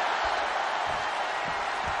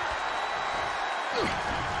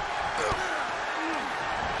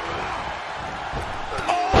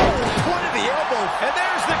 And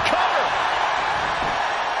there's the cover.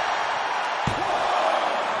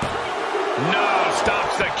 No,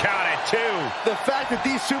 stops the count at 2. The fact that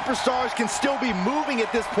these superstars can still be moving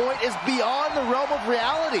at this point is beyond the realm of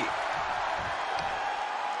reality.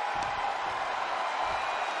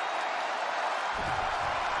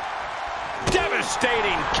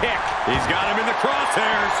 Devastating kick. He's got him in the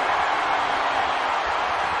crosshairs.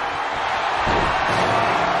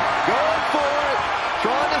 Going for it.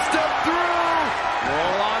 Trying to step through.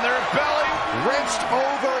 Roll on their belly. Wrenched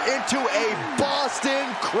over into a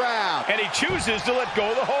Boston crab. And he chooses to let go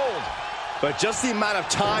of the hold. But just the amount of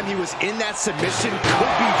time he was in that submission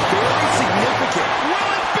could be very significant. Will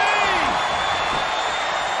it be?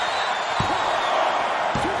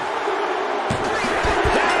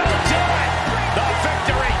 That'll do it. The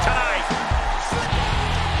victory tonight.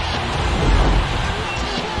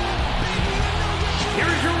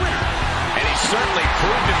 Here's your winner. And he certainly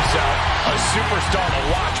proved himself a superstar to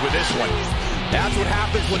watch with this one. That's what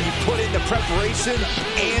happens when you put in the preparation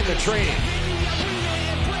and the training.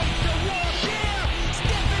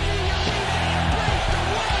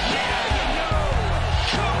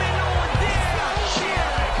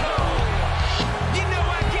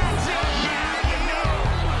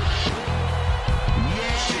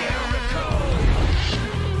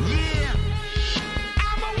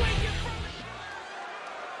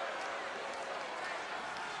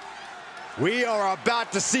 We are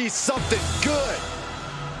about to see something good.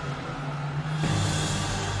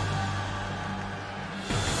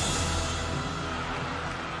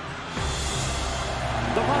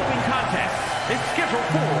 The following contest is scheduled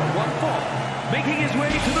for one fall. Making his way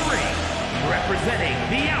to the ring, representing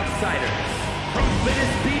the Outsiders, from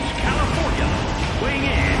Venice Beach, California, weighing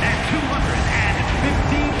in at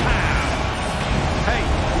 250 pounds. Hey,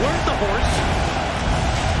 where's the horse?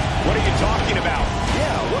 What are you talking about?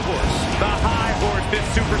 Yeah, what horse? The high horse this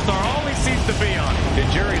superstar always seems to be on. Did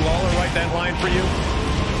Jerry Lawler write that line for you?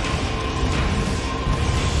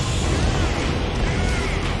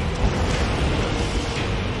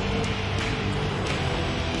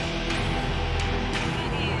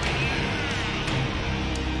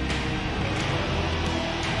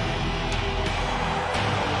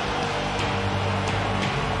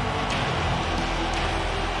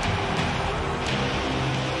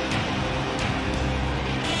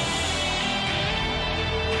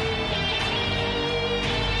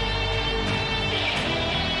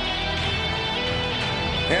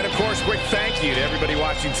 And, of course, quick thank you to everybody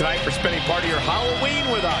watching tonight for spending part of your Halloween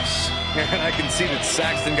with us. And I can see that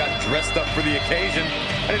Saxton got dressed up for the occasion.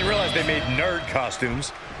 I didn't realize they made nerd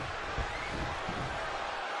costumes.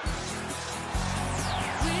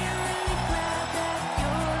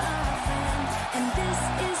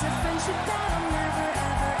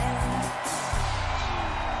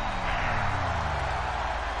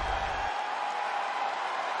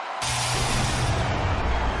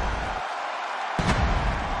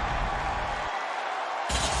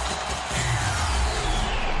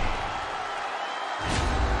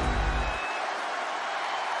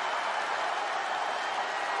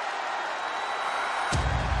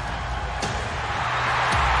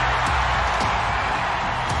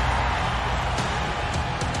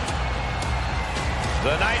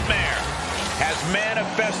 The nightmare has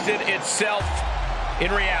manifested itself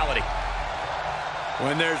in reality.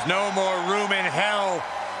 When there's no more room in hell,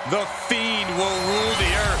 the Fiend will rule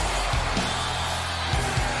the earth.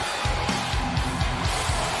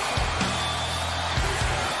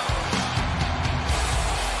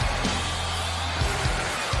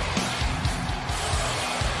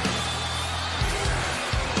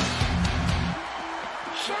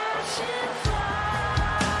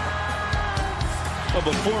 But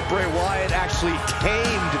before Bray Wyatt actually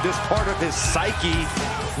tamed this part of his psyche,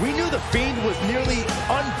 we knew the Fiend was nearly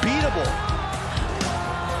unbeatable.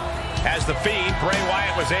 As the Fiend, Bray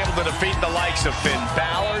Wyatt was able to defeat the likes of Finn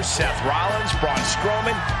Balor, Seth Rollins, Braun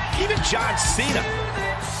Strowman, even John Cena.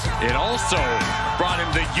 It also brought him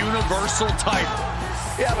the Universal title.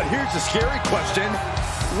 Yeah, but here's the scary question.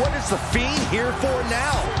 What is the Fiend here for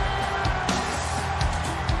now?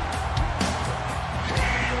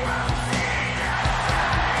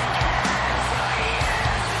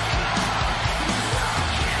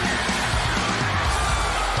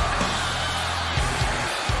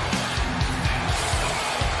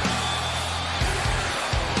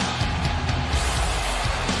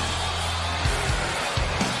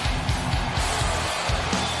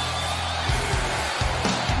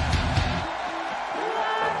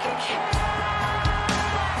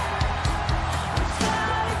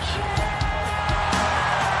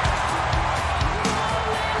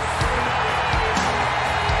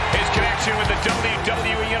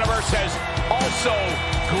 WWE Universe has also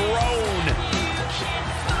grown.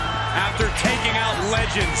 After taking out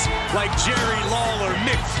legends like Jerry Lawler,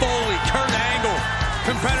 Mick Foley, Kurt Angle,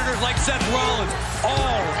 competitors like Seth Rollins,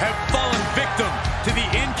 all have fallen victim to the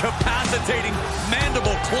incapacitating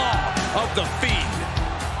mandible claw of the Fiend.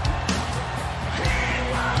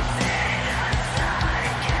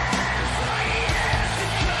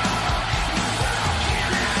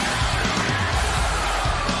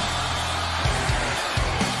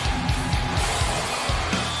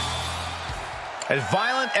 As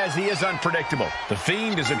violent as he is unpredictable, the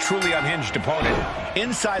Fiend is a truly unhinged opponent.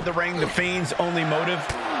 Inside the ring, the Fiend's only motive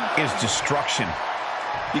is destruction.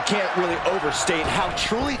 You can't really overstate how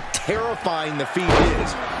truly terrifying the Fiend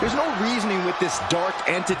is. There's no reasoning with this dark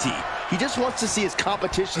entity. He just wants to see his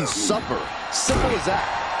competition suffer. Simple as that.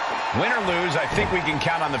 Win or lose, I think we can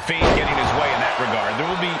count on the Fiend getting his way in that regard. There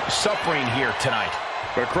will be suffering here tonight.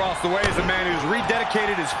 But across the way is a man who's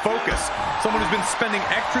rededicated his focus. Someone who's been spending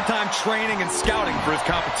extra time training and scouting for his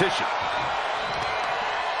competition.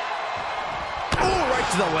 Oh, right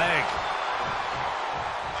to the leg.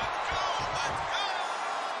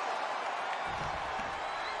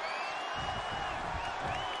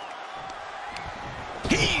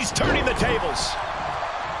 He's turning the tables.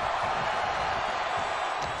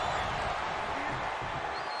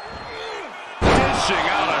 Dishing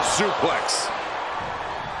out a suplex.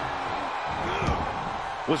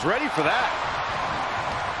 Was ready for that.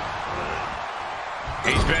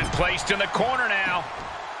 He's been placed in the corner now.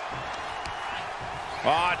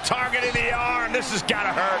 Targeting the arm. This has got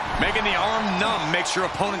to hurt. Making the arm numb makes your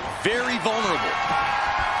opponent very vulnerable.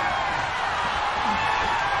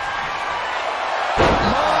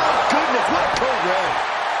 My goodness, what a cold roll.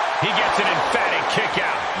 He gets an emphatic kick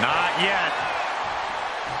out. Not yet.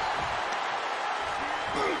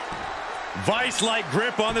 Vice-like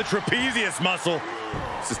grip on the trapezius muscle.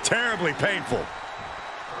 This is terribly painful.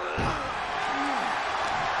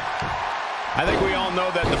 I think we all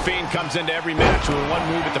know that the Fiend comes into every match with one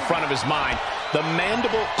move at the front of his mind. The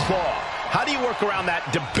mandible claw. How do you work around that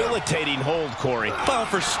debilitating hold, Corey? Well,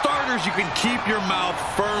 for starters, you can keep your mouth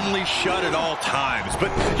firmly shut at all times.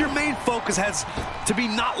 But your main focus has to be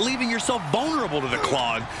not leaving yourself vulnerable to the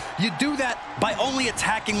claw. You do that by only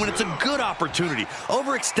attacking when it's a good opportunity.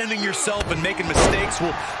 Overextending yourself and making mistakes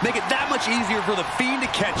will make it that much easier for the Fiend to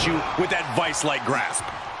catch you with that vice-like grasp.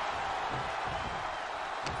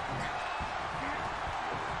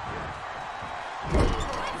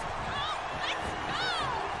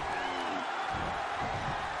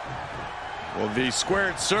 Well, the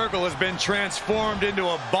squared circle has been transformed into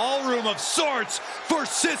a ballroom of sorts for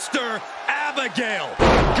Sister Abigail.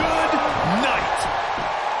 Good night.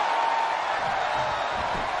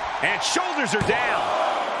 And shoulders are down.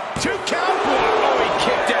 2 count. Oh, he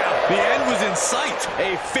kicked out. The end was in sight.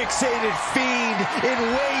 A fixated Fiend in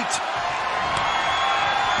weight.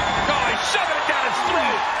 Oh, he's shoving it down his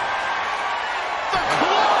throat. The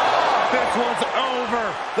claw! This one's over.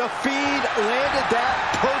 The Fiend landed that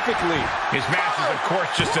perfectly. His match is, of course,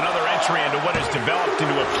 just another entry into what has developed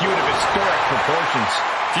into a feud of historic proportions.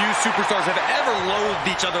 Few superstars have ever loathed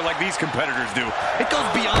each other like these competitors do. It goes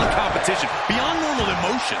beyond competition, beyond normal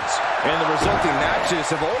emotions. And the resulting matches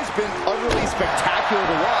have always been utterly spectacular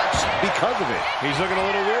to watch because of it. He's looking a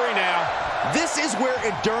little weary now. This is where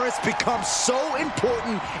endurance becomes so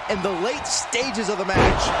important in the late stages of the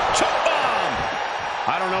match. Choke bomb!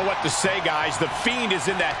 I don't know what to say, guys. The Fiend is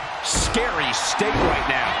in that scary state right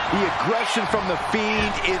now. The aggression from the Fiend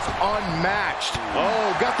is unmatched. Oh,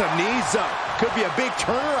 got the knees up. Could be a big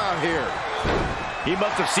turnaround here. He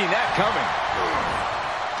must have seen that coming.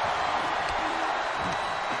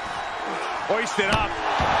 Hoisted up.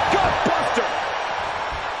 Gutbuster!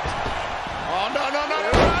 Oh, no.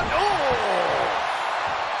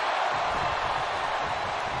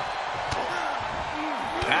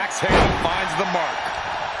 Axe hand finds the mark.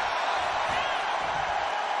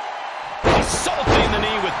 Assaulting the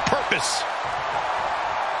knee with purpose.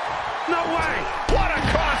 No way. What a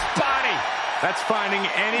cross body. That's finding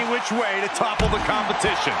any which way to topple the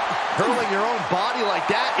competition. Hurling your own body like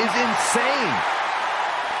that is insane.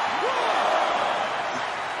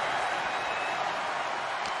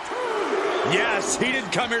 Yes, he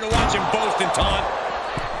didn't come here to watch him boast and taunt.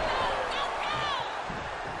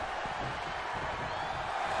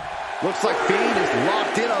 Looks like Fiend is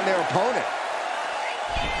locked in on their opponent.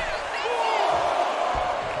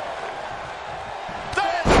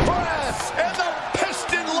 Fez press and the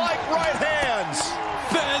piston-like right hands.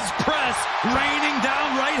 Fez press, raining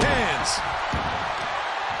down right hands.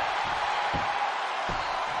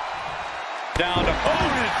 Down to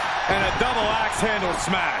Odin and a double axe handle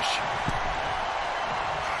smash.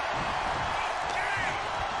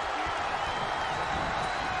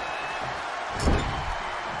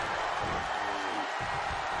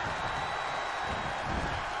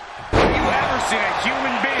 seen a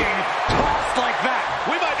human being tossed like that.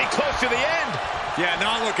 We might be close to the end. Yeah,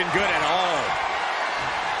 not looking good at all.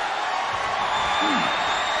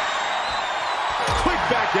 Quick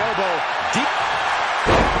back elbow. Deep.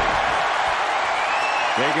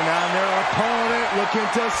 Taking on their opponent, looking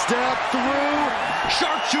to step through.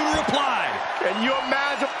 Sharpshooter applied. Can you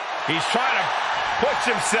imagine? He's trying to push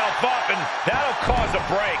himself up, and that'll cause a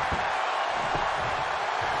break.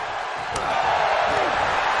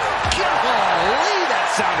 Golly, that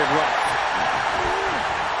sounded rough.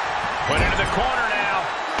 Put into the corner now.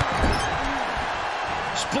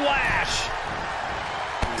 Splash.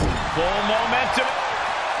 Full momentum.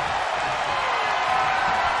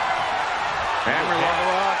 Hammer on the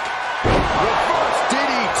rock. Reverse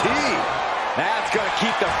DDT. That's going to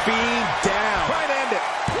keep the Fiend down. Try and end it.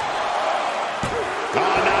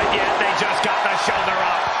 Oh, not yet. They just got the shoulder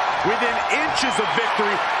up. Within inches of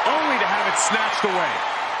victory, only to have it snatched away.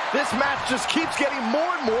 This match just keeps getting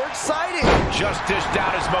more and more exciting. Just dished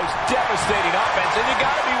out his most devastating offense, and you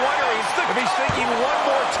got to be wondering if he's thinking one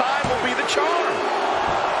more time will be the charm.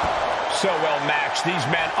 So well matched. These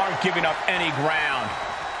men aren't giving up any ground.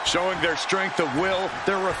 Showing their strength of will,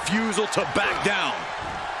 their refusal to back down.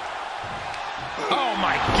 Oh,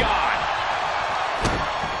 my God.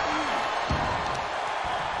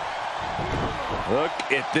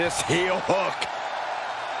 Look at this heel hook.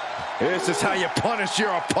 This is how you punish your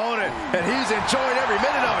opponent, and he's enjoying every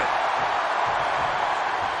minute of it.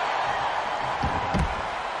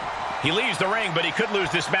 He leaves the ring, but he could lose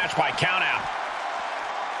this match by countout.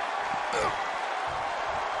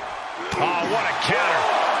 Oh, what a counter.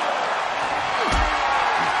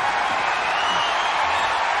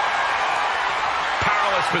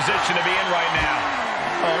 Powerless position to be in right now.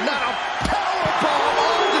 Oh, not a powerbomb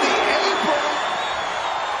onto the apron.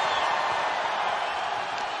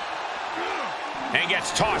 And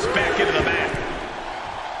gets tossed back into the mat.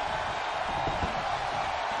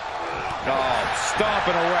 Oh,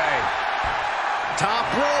 stomping away. Top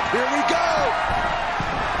rope, here we go.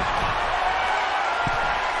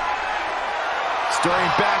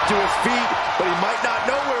 Stirring back to his feet, but he might not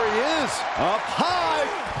know where he is. Up high,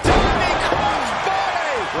 diving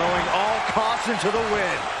crossbody. Throwing all caution to the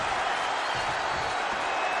wind.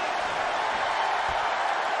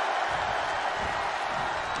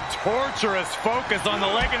 Torturous focus on the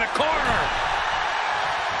leg in the corner.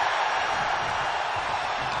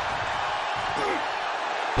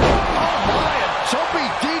 Oh my, a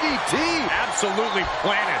jumping DDT. Absolutely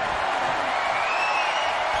planted.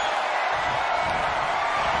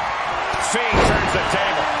 Fiend turns the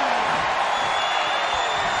table.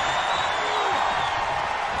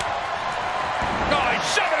 Oh, he's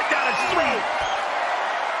shoving it down his throat.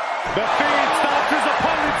 The Fiend stops his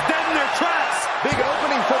opponents dead in their tracks. Big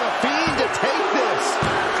opening for the Fiend to take this.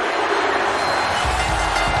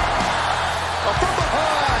 From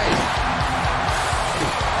behind.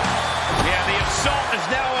 Yeah, the assault is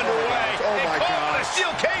now underway. Oh, my God. gosh. A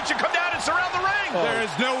steel cage should come down and surround the ring. There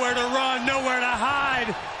is nowhere to run, nowhere to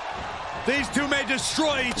hide. These two may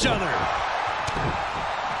destroy each other.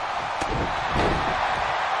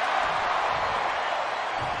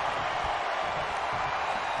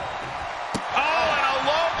 Oh, and a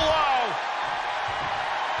low blow.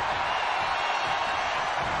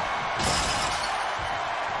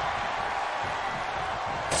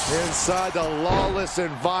 Inside the lawless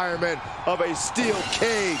environment of a steel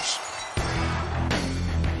cage.